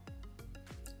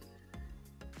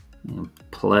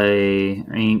 Play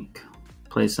ink,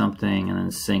 play something, and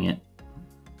then sing it.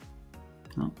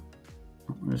 Oh,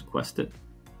 where's Quest It?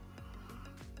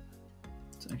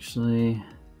 It's actually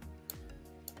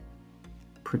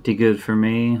Pretty good for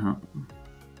me.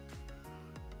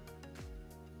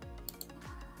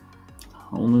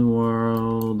 Whole New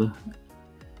World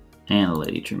and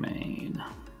Lady Tremaine.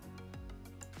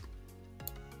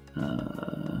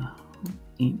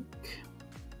 Ink.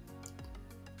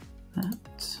 That.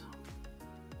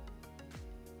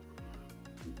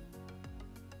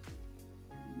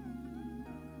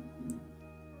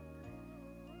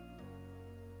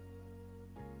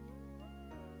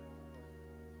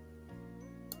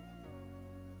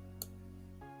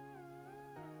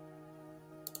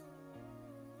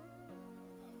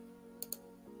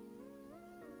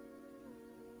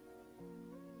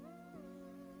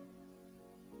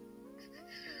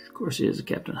 Of course he is a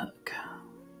Captain Hook.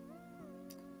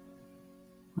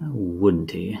 Why wouldn't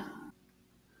he?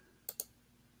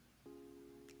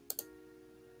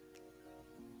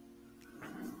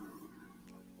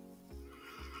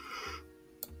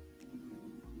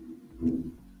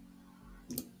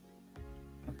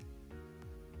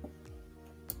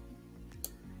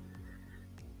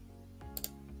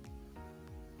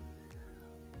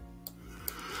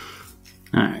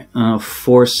 Alright, I'll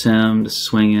force him to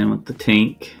swing in with the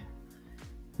tank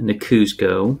and the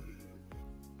Cusco.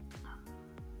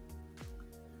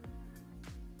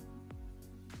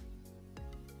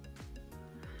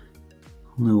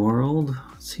 New World?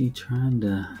 What's he trying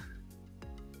to...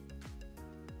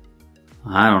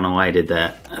 I don't know why he did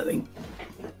that. I think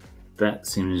that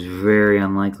seems very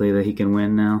unlikely that he can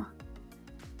win now.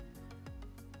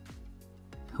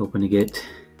 Hoping to get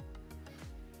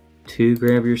 2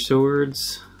 grab your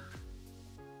swords.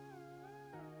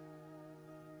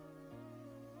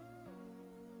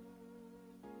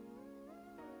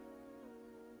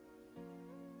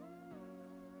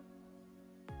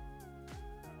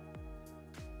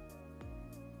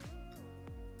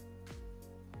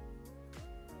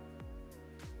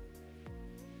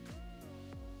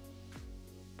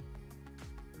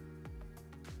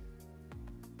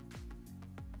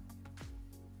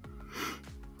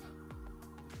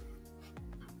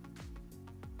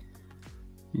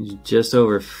 He's just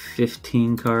over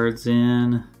 15 cards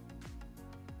in.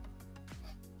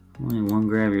 Only 1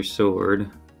 grab your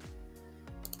sword.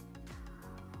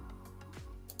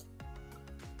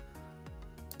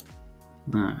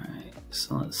 Alright,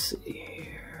 so let's see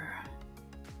here.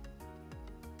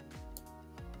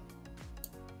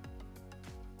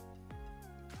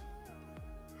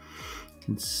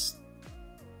 Can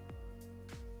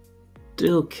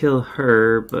still kill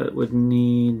her, but would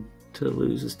need to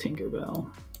lose his Tinkerbell.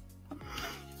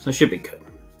 So it should be good.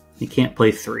 He can't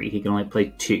play 3, he can only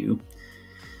play 2.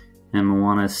 And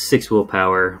Moana's 6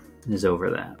 willpower is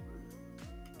over that.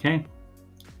 Okay?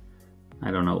 I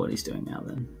don't know what he's doing now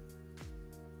then.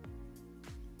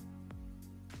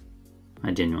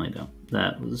 I genuinely don't.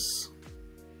 That was...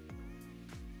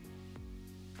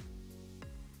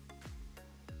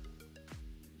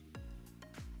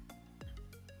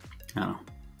 I don't know.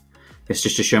 It's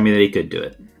just to show me that he could do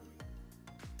it.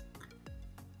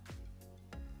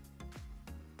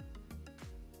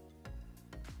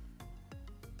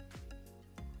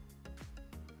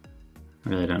 I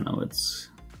really don't know what's...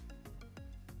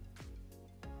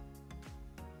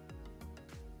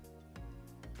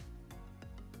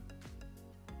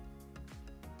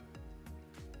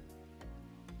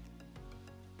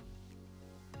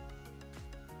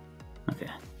 Okay.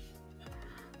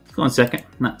 Let's go on second.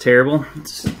 Not terrible.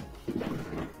 It's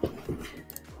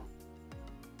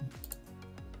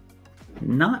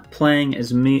not playing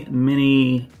as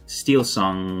many Steel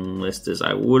Song lists as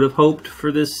I would have hoped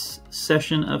for this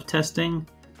session of testing.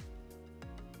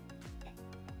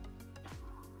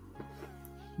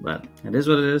 But it is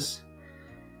what it is.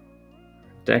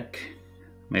 Deck.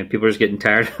 Maybe people are just getting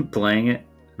tired of playing it.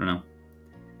 I don't know.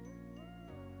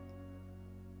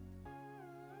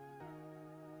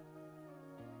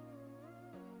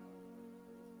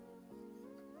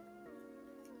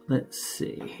 Let's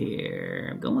see here.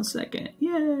 I'm going second.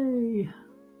 Yay!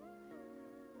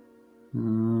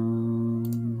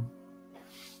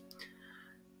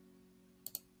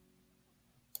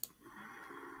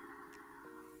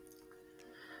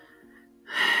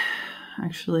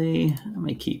 Actually, I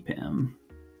may keep him.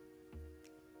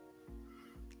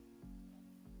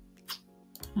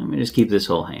 Let me just keep this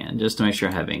whole hand, just to make sure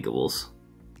I have Inkables.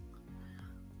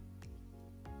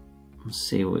 Let's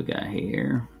see what we got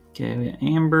here. Okay, we got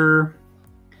Amber.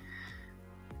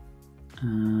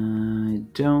 I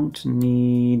don't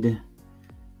need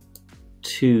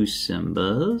 2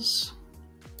 Simbas.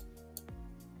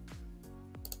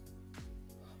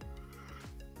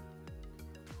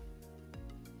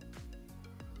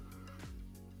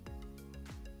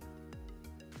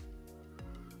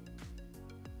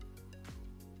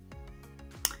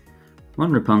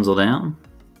 One Rapunzel down.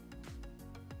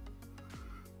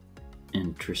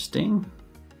 Interesting.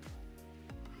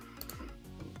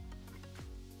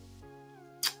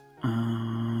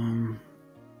 I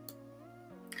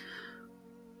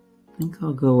think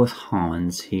I'll go with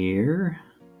Hans here.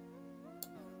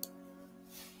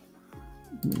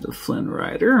 The Flynn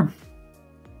Rider.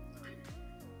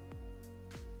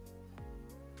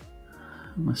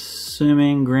 I'm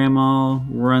assuming Grandma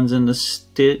runs into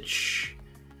Stitch.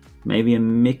 Maybe a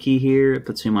Mickey here. It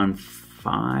puts him on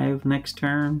 5 next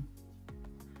turn.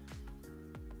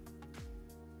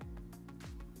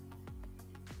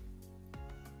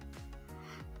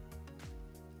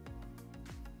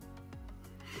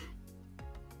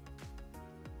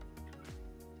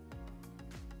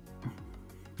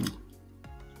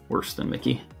 Worse than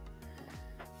Mickey.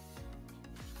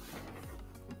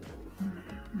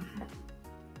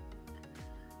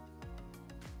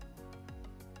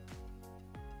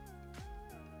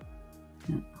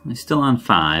 He's still on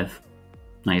 5.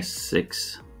 Nice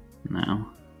 6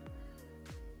 now.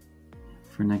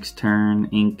 For next turn,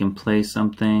 Ink can play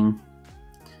something.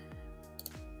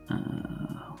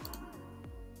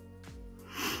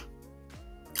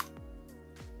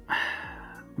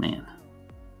 Man.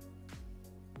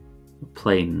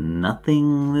 Play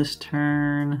nothing this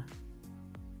turn.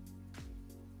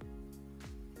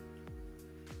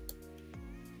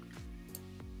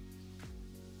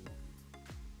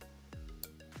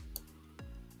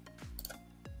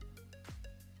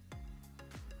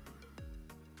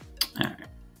 All right.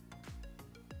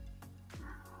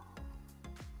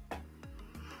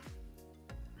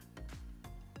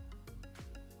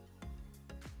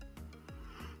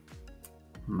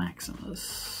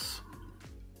 Maximus.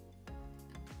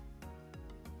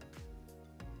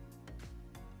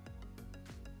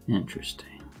 Interesting.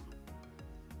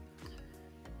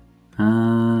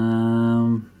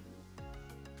 I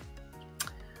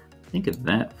think at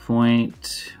that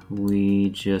point we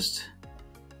just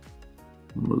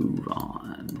move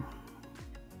on.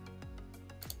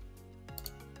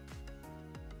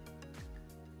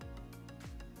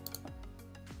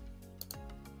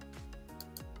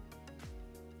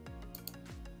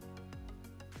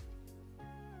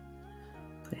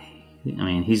 I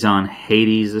mean, he's on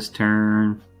Hades this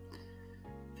turn.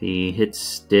 If he hits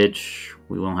Stitch,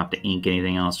 we won't have to ink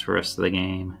anything else for the rest of the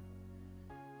game.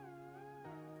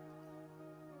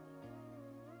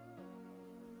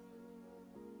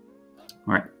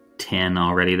 We're at 10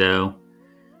 already, though.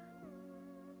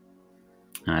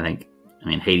 And I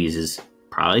mean, Hades is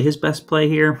probably his best play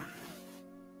here.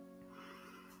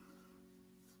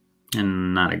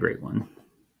 And not a great one.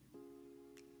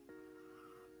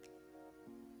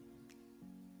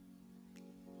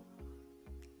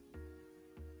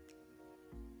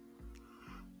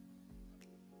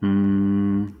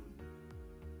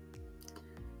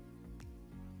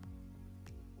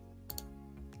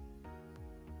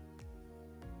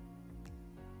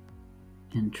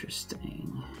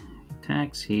 Interesting.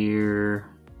 Attacks here.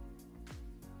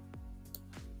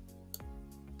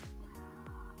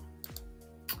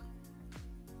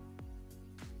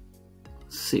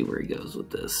 Let's see where he goes with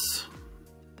this.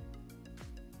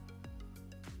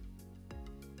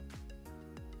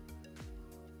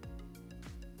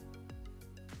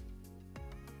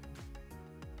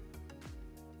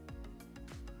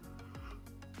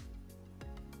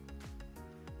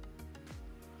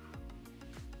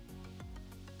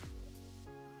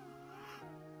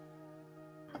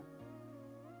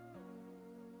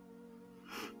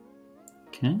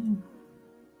 Okay.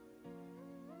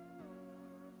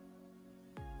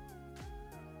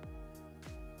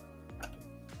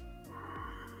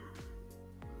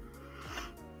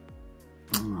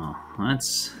 Oh,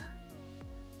 it's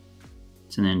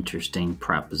an interesting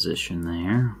proposition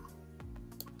there.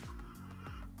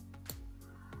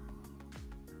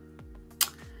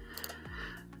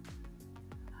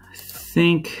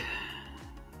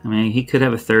 I mean, he could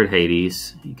have a third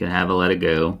Hades. He could have a Let It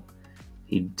Go.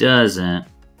 He doesn't.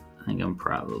 I think I'm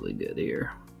probably good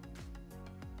here.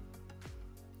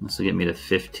 This will get me to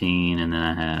 15, and then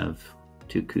I have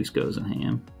 2 Cuscos in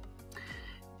hand.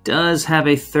 Does have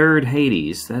a third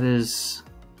Hades. That is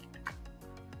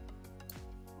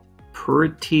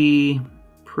pretty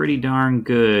darn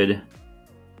good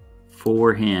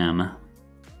for him.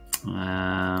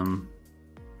 I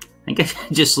think I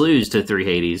just lose to 3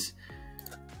 Hades.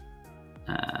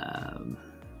 I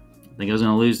think I was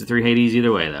going to lose to 3 Hades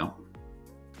either way, though.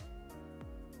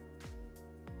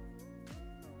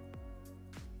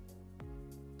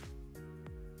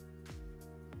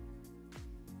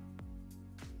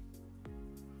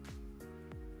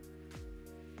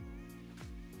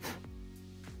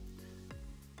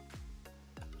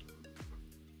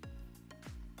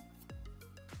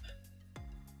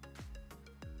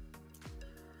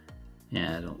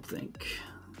 Yeah, I don't think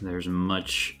there's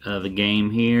much of a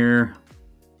game here.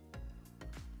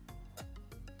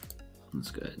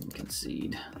 Let's go ahead and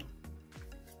concede.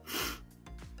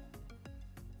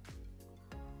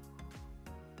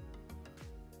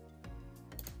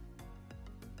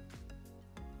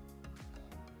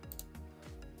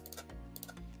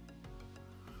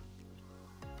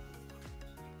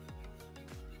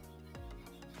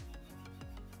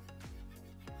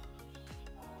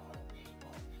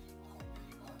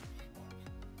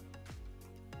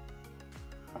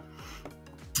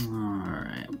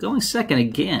 Alright, I'm going second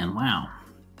again. Wow.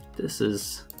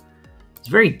 It's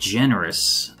very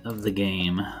generous of the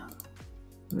game.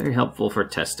 Very helpful for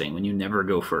testing when you never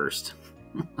go first.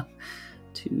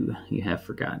 2, you have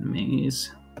forgotten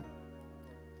me's. I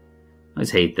always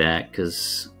hate that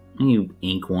because when you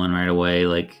ink one right away,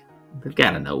 like, they've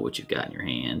got to know what you've got in your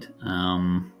hand.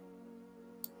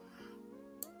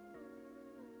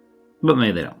 But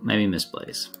maybe they don't. Maybe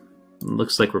misplays.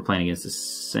 Looks like we're playing against the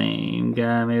same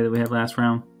guy maybe that we had last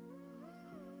round.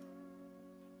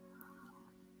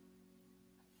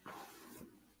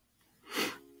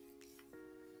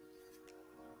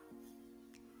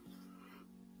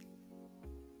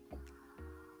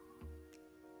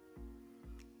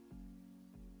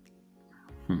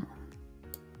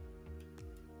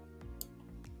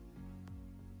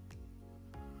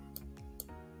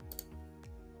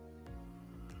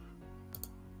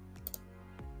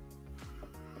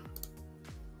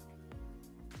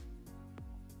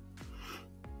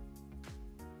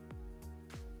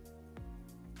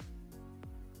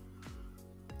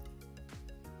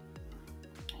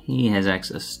 He has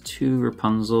access to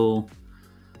Rapunzel.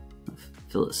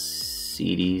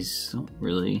 Philicides, don't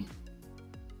really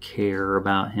care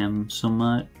about him so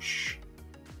much.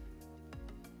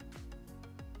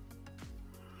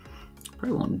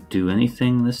 Probably won't do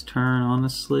anything this turn,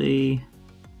 honestly.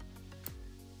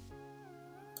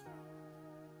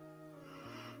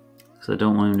 Because I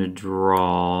don't want him to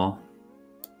draw.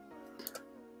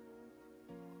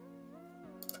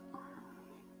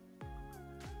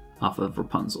 Off of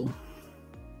Rapunzel.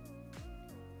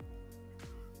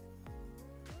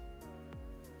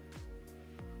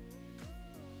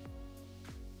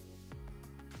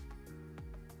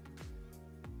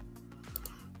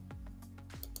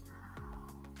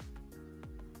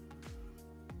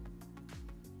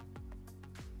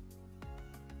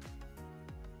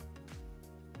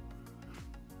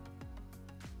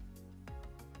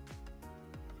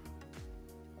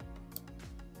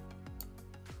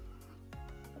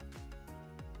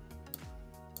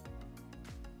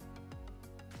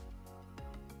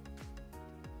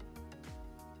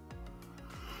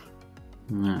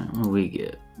 Alright, what do we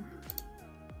get?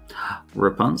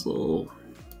 Rapunzel.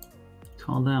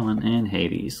 Call that one. And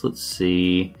Hades. Let's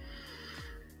see.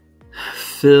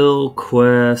 Phil,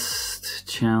 Quest,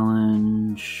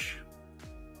 Challenge.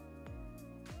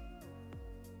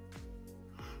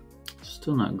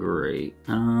 Still not great.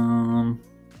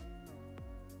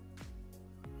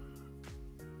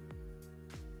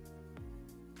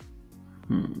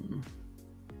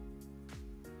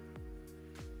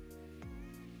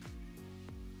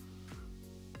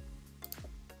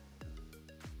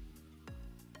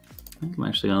 I think I'm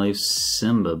actually going to leave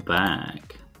Simba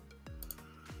back.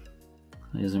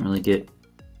 He doesn't really get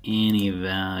any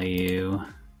value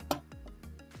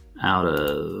out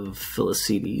of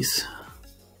Philicides.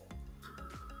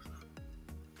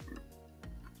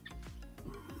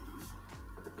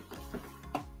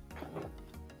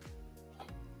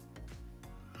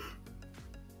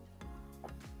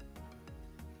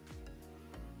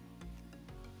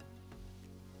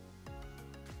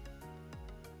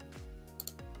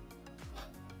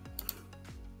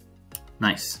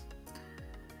 Nice.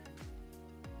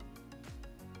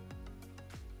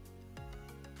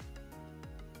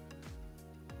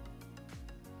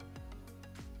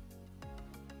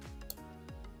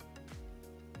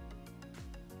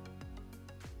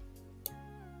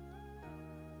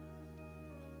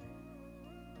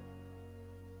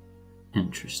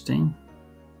 Interesting.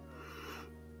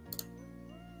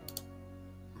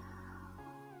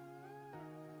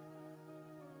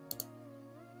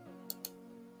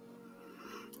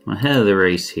 I'm ahead of the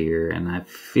race here, and I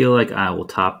feel like I will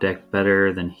top deck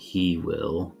better than he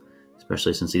will,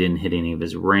 especially since he didn't hit any of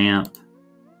his ramp.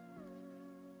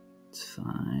 It's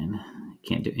fine.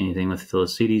 Can't do anything with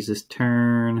Philicides this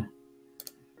turn.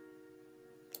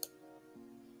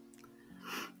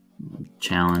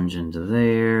 Challenge into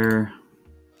there.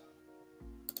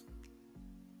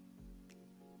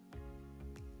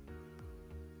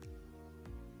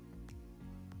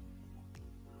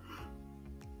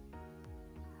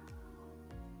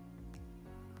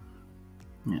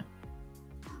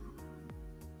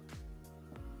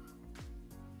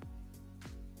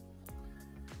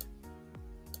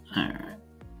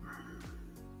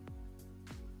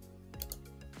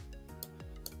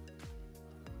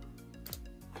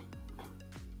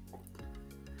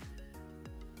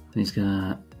 He's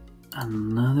got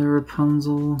another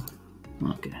Rapunzel.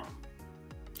 Okay.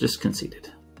 Just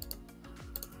conceded.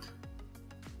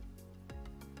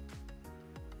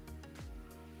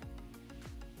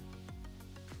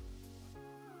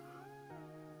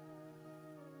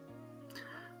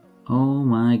 Oh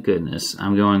my goodness.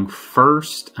 I'm going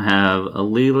first. I have a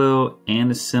Lilo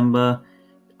and a Simba.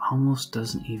 Almost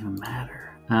doesn't even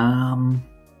matter. I'm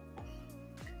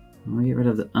gonna get rid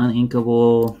of the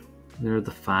uninkable. Get rid of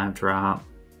the 5-drop.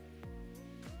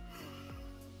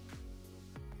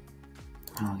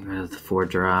 I'll get rid of the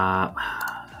 4-drop.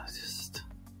 Just,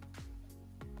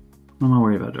 what am I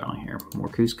worried about drawing here? More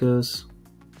Cuscos.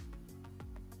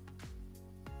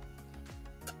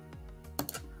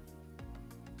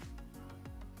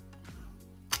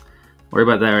 Worry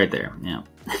about that right there. Yeah.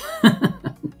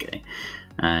 Okay.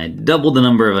 I doubled the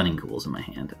number of uninkables in my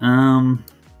hand.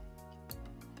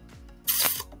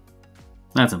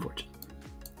 That's unfortunate.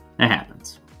 That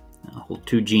happens. I'll hold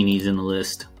 2 genies in the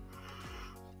list.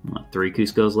 What, 3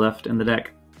 Cuscos left in the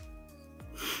deck?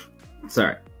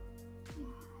 Sorry.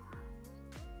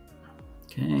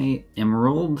 Okay,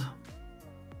 Emerald.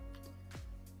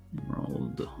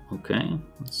 Emerald, okay.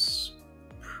 That's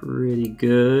pretty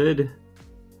good.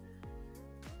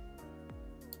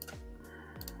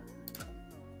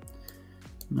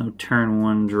 No turn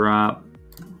 1 drop.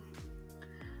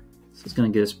 This is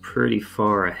going to get us pretty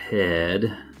far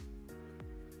ahead.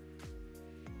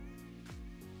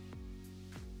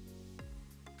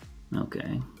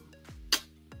 Okay.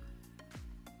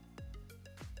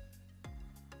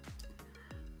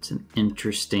 It's an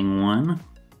interesting one.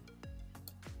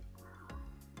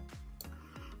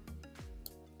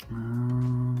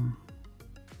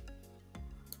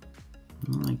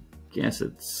 I guess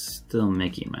it's still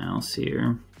Mickey Mouse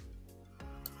here.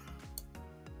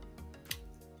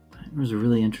 It was a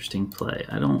really interesting play.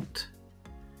 I don't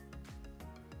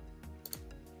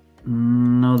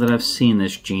know that I've seen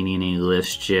this genie in any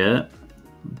list yet.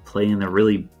 I'm playing the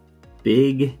really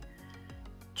big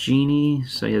genie,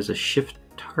 so he has a shift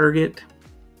target.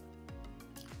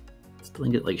 Still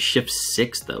get like shift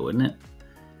 6 though, wouldn't it?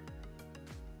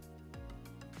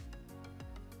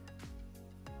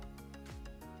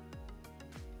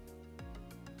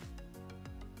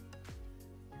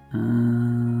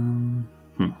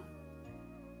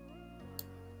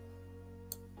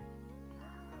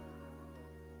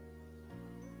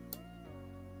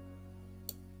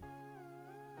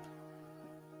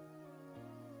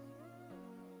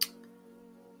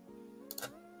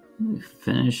 Let me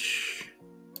finish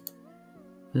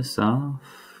this off.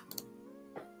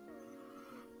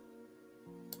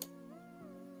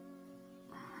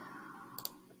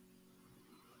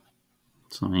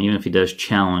 So even if he does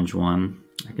challenge one,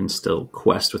 I can still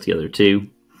quest with the other 2.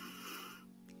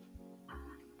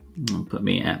 It'll put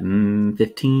me at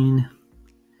 15.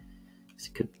 He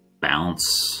could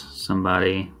bounce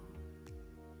somebody.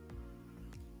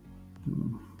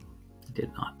 He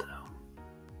did not though.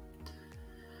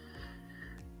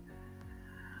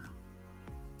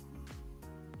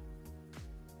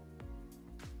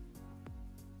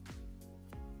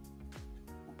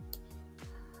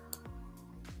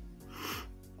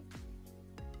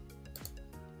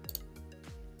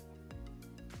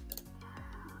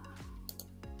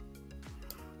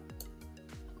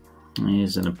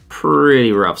 He's in a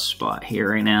pretty rough spot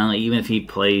here right now. Even if he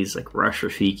plays like Rush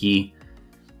Rafiki,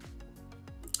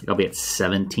 like I'll be at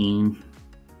 17.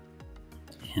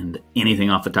 And anything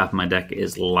off the top of my deck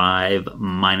is live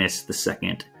minus the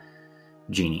 2nd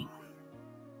genie.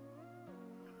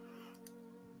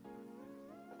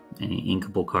 Any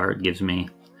inkable card gives me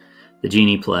the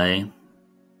genie play.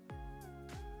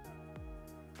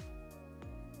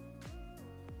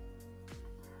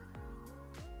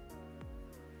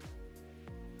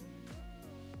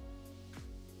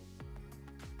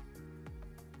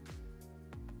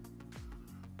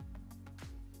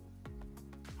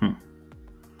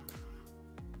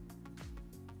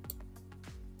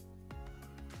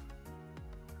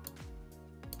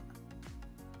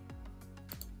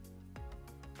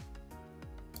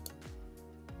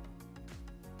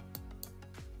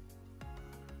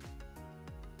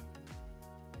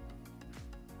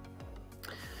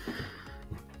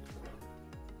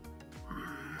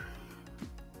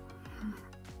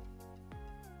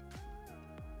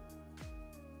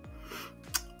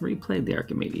 Replayed the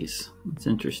Archimedes. That's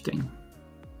interesting.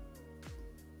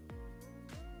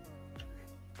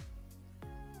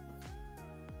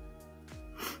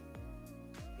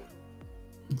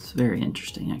 It's very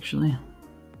interesting, actually.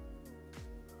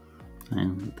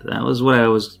 And that was what I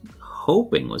was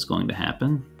hoping was going to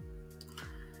happen.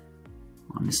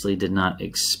 Honestly, did not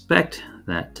expect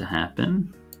that to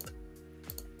happen.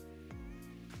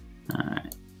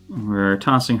 Alright, we're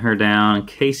tossing her down in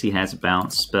case he has a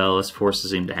bounce spell. This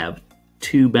forces him to have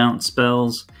 2 bounce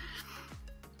spells.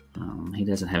 He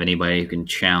doesn't have anybody who can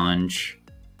challenge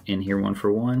in here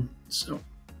 1-for-1, so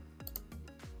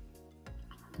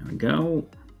there we go.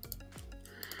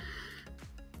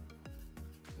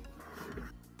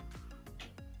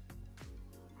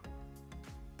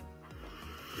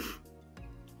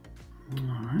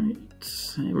 Alright,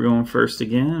 we're going first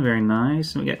again. Very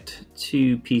nice. And we got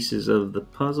 2 pieces of the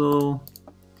puzzle.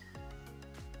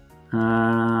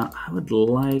 I would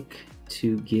like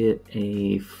to get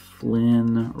a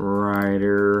Flynn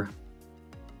Rider.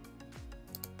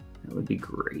 That would be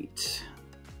great.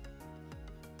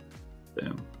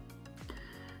 Boom.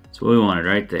 That's what we wanted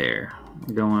right there.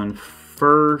 We're going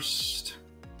first.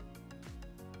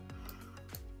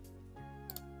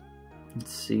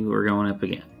 Let's see what we're going up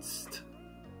against.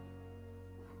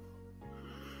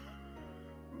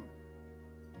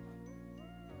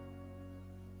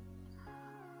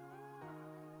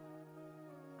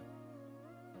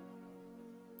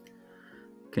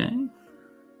 Okay.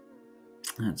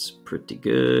 That's pretty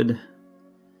good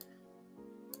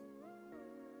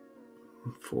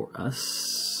for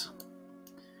us.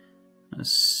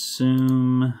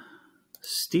 Assume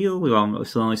steal. We've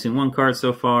only seen 1 card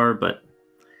so far, but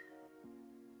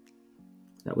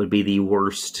that would be the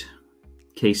worst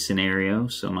case scenario,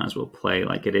 so might as well play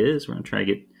like it is. We're going to try to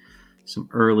get some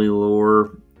early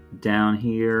lore down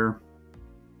here.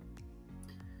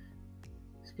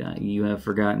 He's got You Have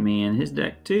Forgotten Me in his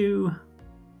deck too.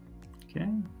 Okay.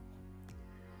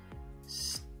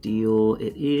 Steal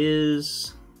it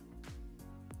is.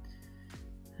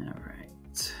 Alright,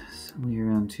 so we're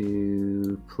going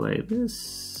to play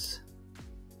this.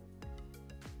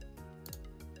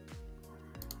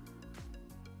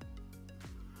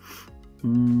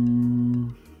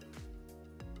 I'm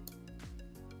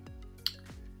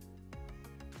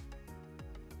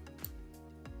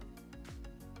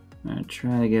gonna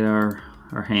try to get our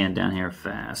hand down here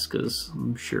fast, because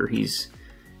I'm sure he's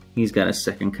got a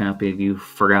second copy of You've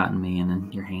Forgotten Me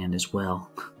in your hand as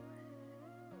well.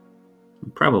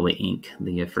 I'll probably ink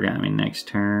the Forgotten Me next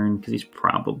turn, because he's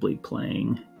probably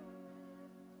playing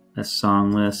a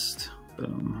song list.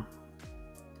 Boom.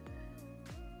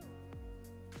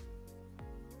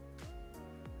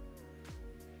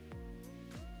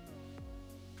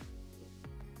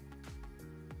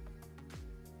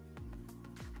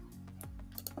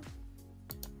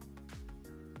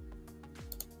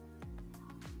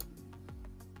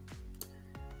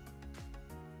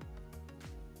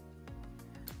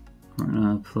 We're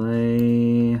gonna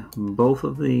play both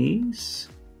of these.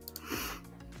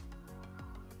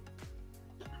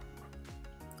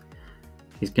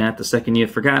 He's got the second You've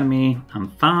Forgotten Me. I'm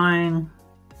fine.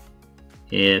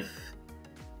 If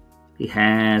he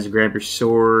has Grab Your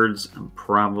Swords, I'm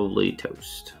probably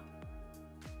toast.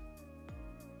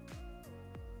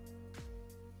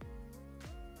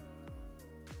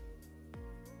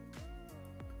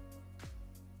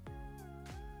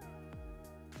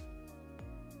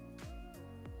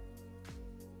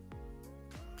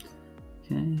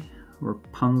 Okay,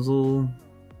 Rapunzel.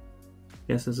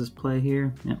 Guess is his play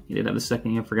here. Yeah, he did have the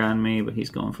second You've Forgotten Me, but he's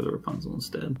going for the Rapunzel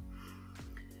instead.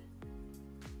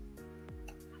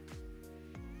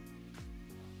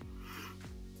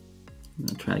 I'm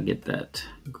gonna try to get that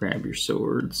Grab Your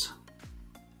Swords.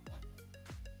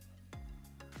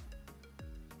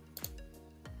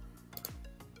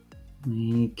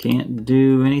 We can't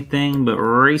do anything but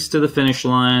race to the finish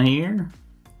line here.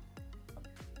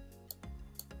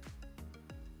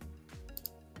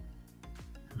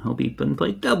 Hope he doesn't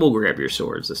play double Grab Your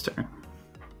Swords this turn.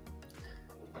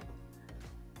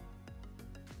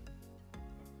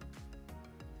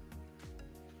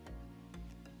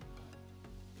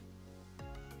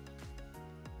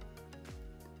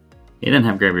 He doesn't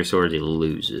have Grab Your Swords, he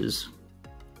loses.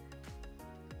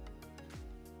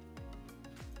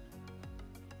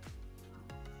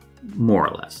 More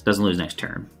or less. Doesn't lose next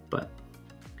turn, but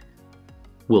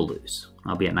will lose.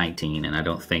 I'll be at 19, and I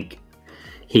don't think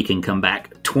he can come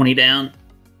back 20 down.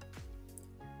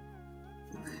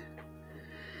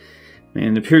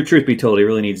 Man, the pure truth be told, he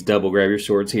really needs double Grab Your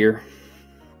Swords here.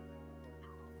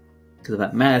 Because if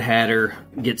that Mad Hatter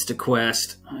gets to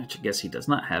quest, which I guess he does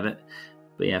not have it,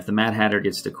 but yeah, if the Mad Hatter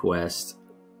gets to quest,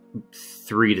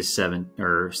 3 to 7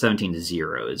 or 17 to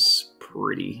 0 is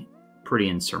pretty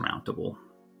insurmountable.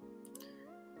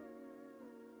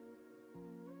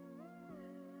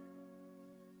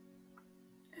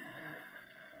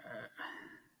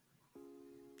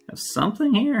 Have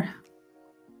something here.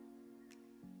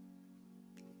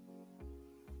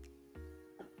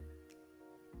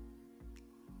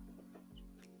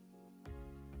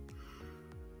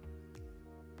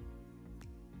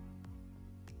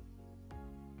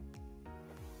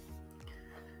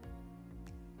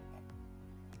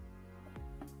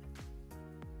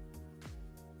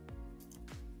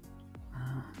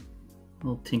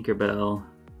 Little Tinkerbell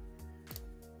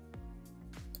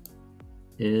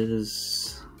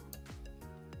is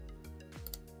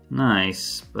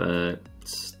nice, but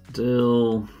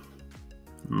still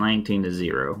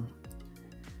 19-0. Like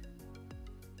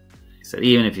I said,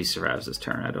 even if he survives this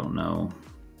turn, I don't know.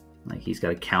 Like, he's got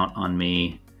to count on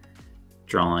me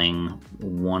drawing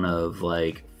one of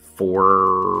like 4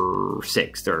 or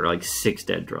 6. There are like 6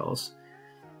 dead draws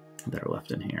that are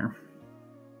left in here.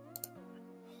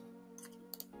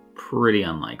 Pretty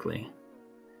unlikely.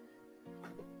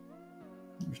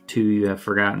 There's 2 You Have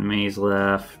Forgotten Me's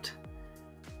left.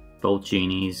 Both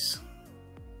genies.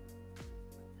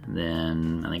 And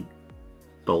then I think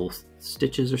both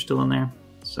stitches are still in there.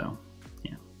 So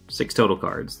yeah, 6 total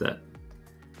cards that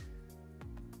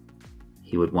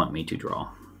he would want me to draw.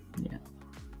 Yeah.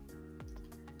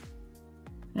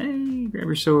 Hey, grab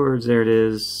your swords. There it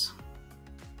is.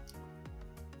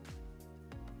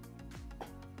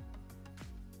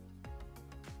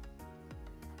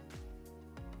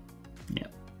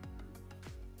 Yep.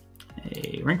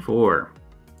 Hey, rank 4.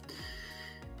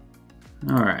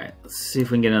 All right, let's see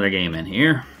if we can get another game in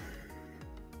here.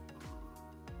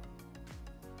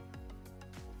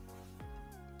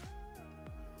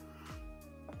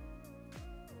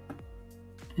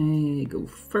 Hey, go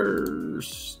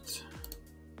first.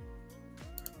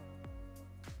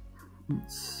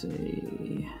 Let's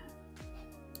see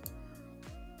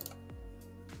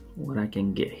what I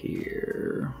can get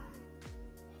here.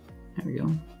 There we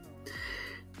go.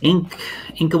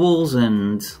 Inkables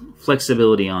and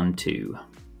flexibility on 2.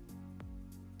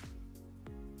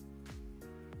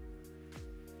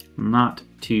 Not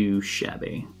too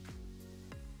shabby.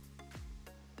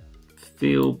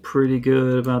 Feel pretty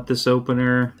good about this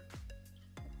opener.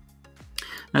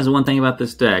 That's the one thing about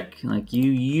this deck. Like,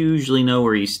 you usually know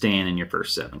where you stand in your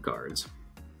first 7 cards.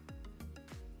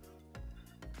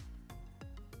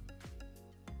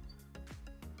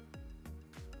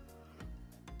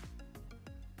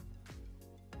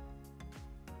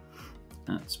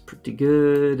 That's pretty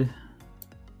good.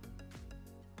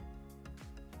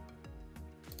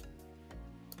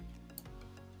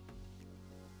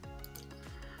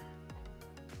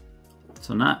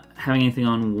 So not having anything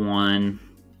on 1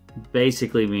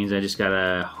 basically means I just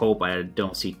gotta hope I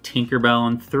don't see Tinkerbell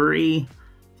on 3.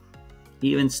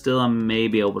 Even still, I may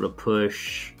be able to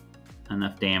push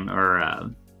enough damage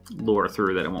or lure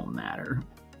through that it won't matter.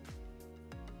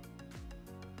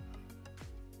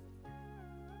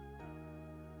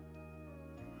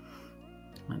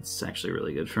 That's actually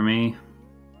really good for me.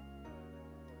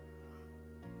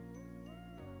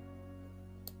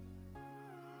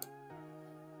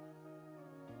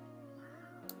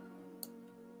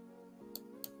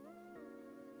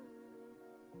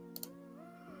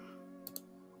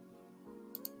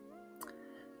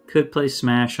 Could play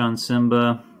Smash on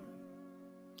Simba.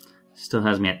 Still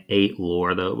has me at 8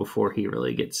 lore though before he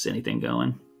really gets anything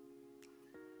going.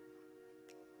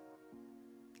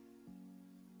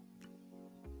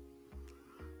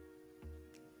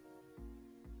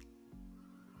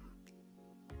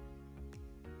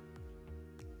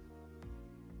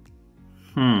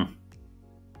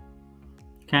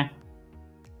 Okay.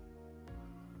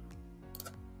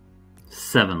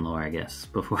 7 lore, I guess,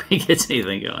 before he gets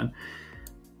anything going.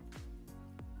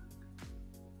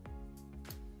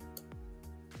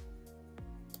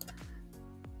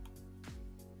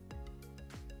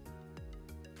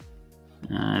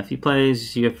 If he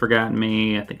plays You Have Forgotten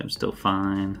Me, I think I'm still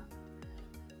fine.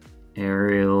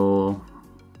 Ariel.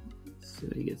 Let's see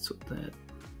what he gets with that.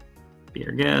 Be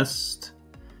Our Guest.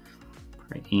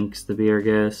 Probably Ink's the Be Our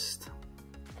Guest.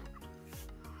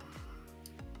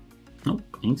 Nope,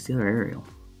 Ink's the other Ariel.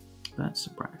 That's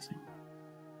surprising.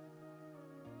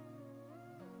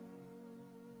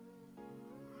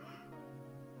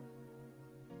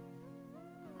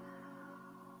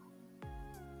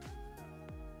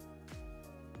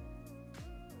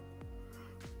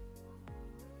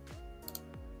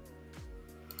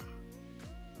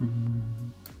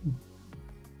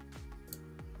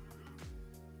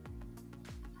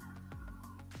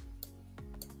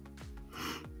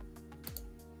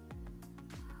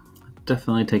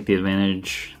 Definitely take the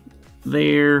advantage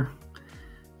there.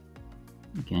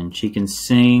 Again, she can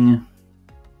sing.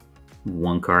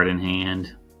 1 card in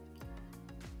hand.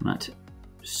 I'm not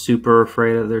super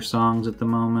afraid of their songs at the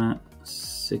moment.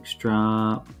 6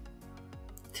 drop.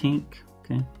 Tink.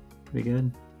 Okay, pretty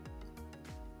good.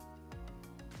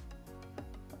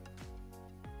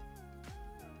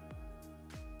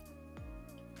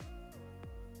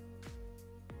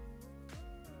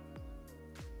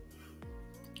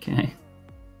 Okay.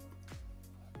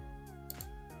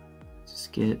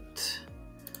 Just get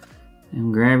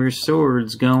And grab your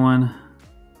swords going.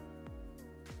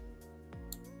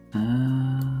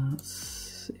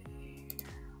 Let's see.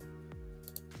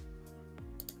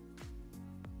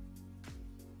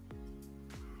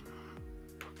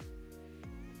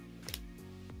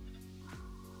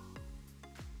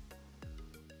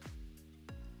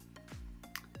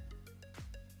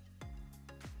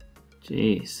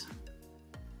 Jeez.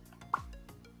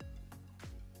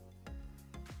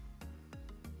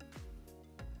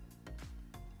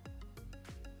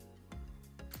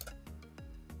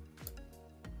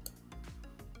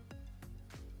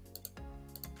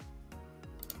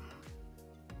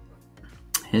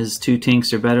 His 2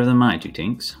 tinks are better than my 2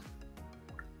 tinks.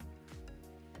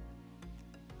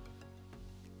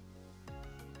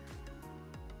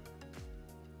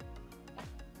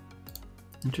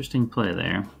 Interesting play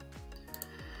there.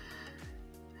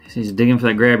 He's digging for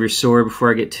that grab your sword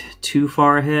before I get too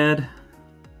far ahead.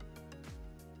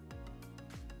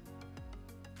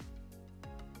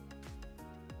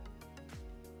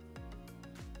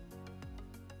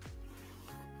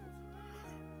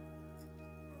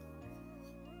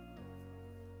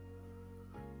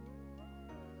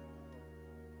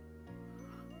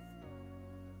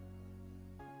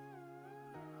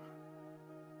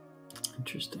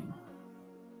 Interesting.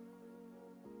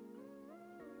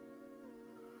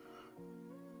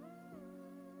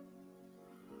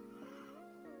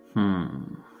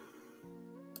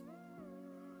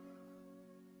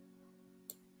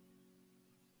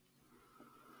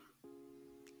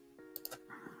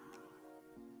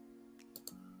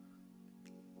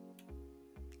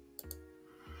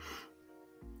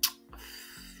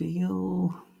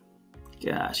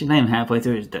 Gosh, he's not even halfway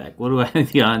through his deck. What do I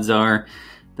think the odds are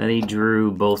that he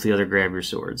drew both the other grab your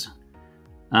swords?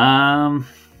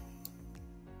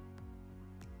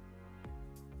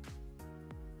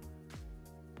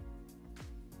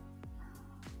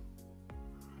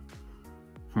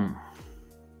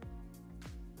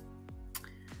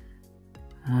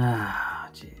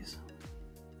 Jeez.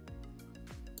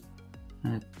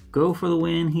 Go for the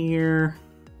win here.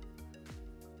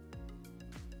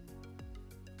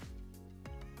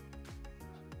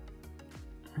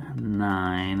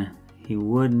 Nine. He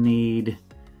would need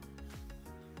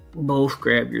both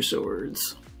grab your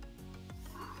swords.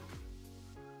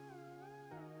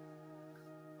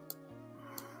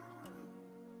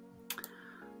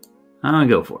 I'm gonna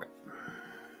go for it.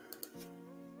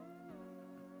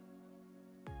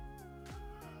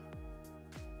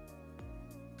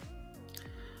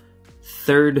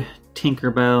 Third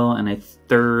Tinkerbell and a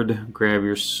third grab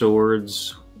your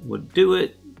swords would do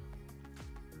it.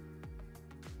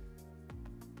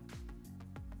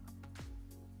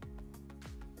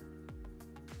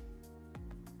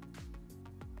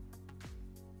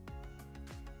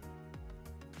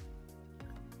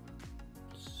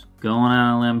 Going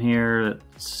out on a limb here,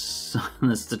 that's on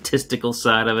the statistical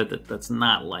side of it, that's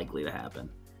not likely to happen.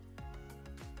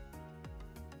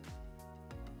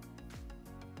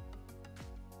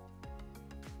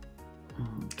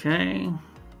 Okay.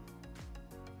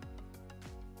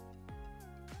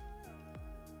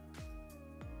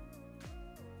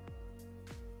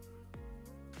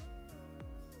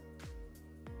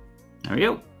 There we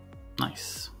go.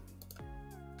 Nice.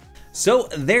 So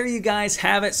there you guys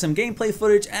have it, some gameplay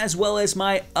footage as well as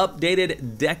my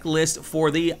updated deck list for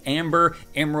the Amber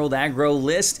Emerald Aggro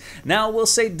list. Now I will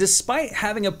say, despite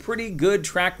having a pretty good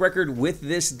track record with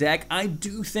this deck, I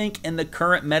do think in the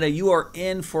current meta you are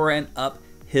in for an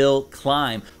uphill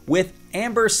climb, with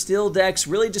Amber Steel decks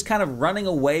really just kind of running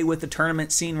away with the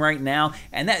tournament scene right now,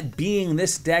 and that being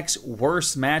this deck's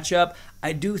worst matchup.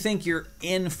 I do think you're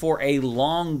in for a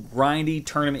long, grindy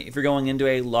tournament if you're going into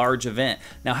a large event.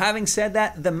 Now, having said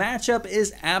that, the matchup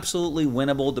is absolutely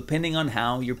winnable depending on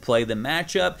how you play the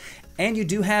matchup, and you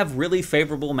do have really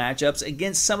favorable matchups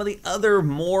against some of the other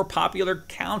more popular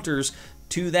counters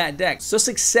to that deck. So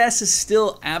success is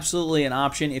still absolutely an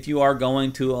option if you are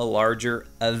going to a larger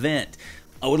event.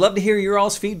 I would love to hear your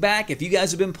all's feedback. If you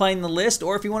guys have been playing the list,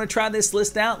 or if you want to try this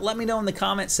list out, let me know in the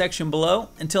comment section below.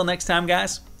 Until next time,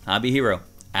 guys, Hobby Hero,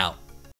 out.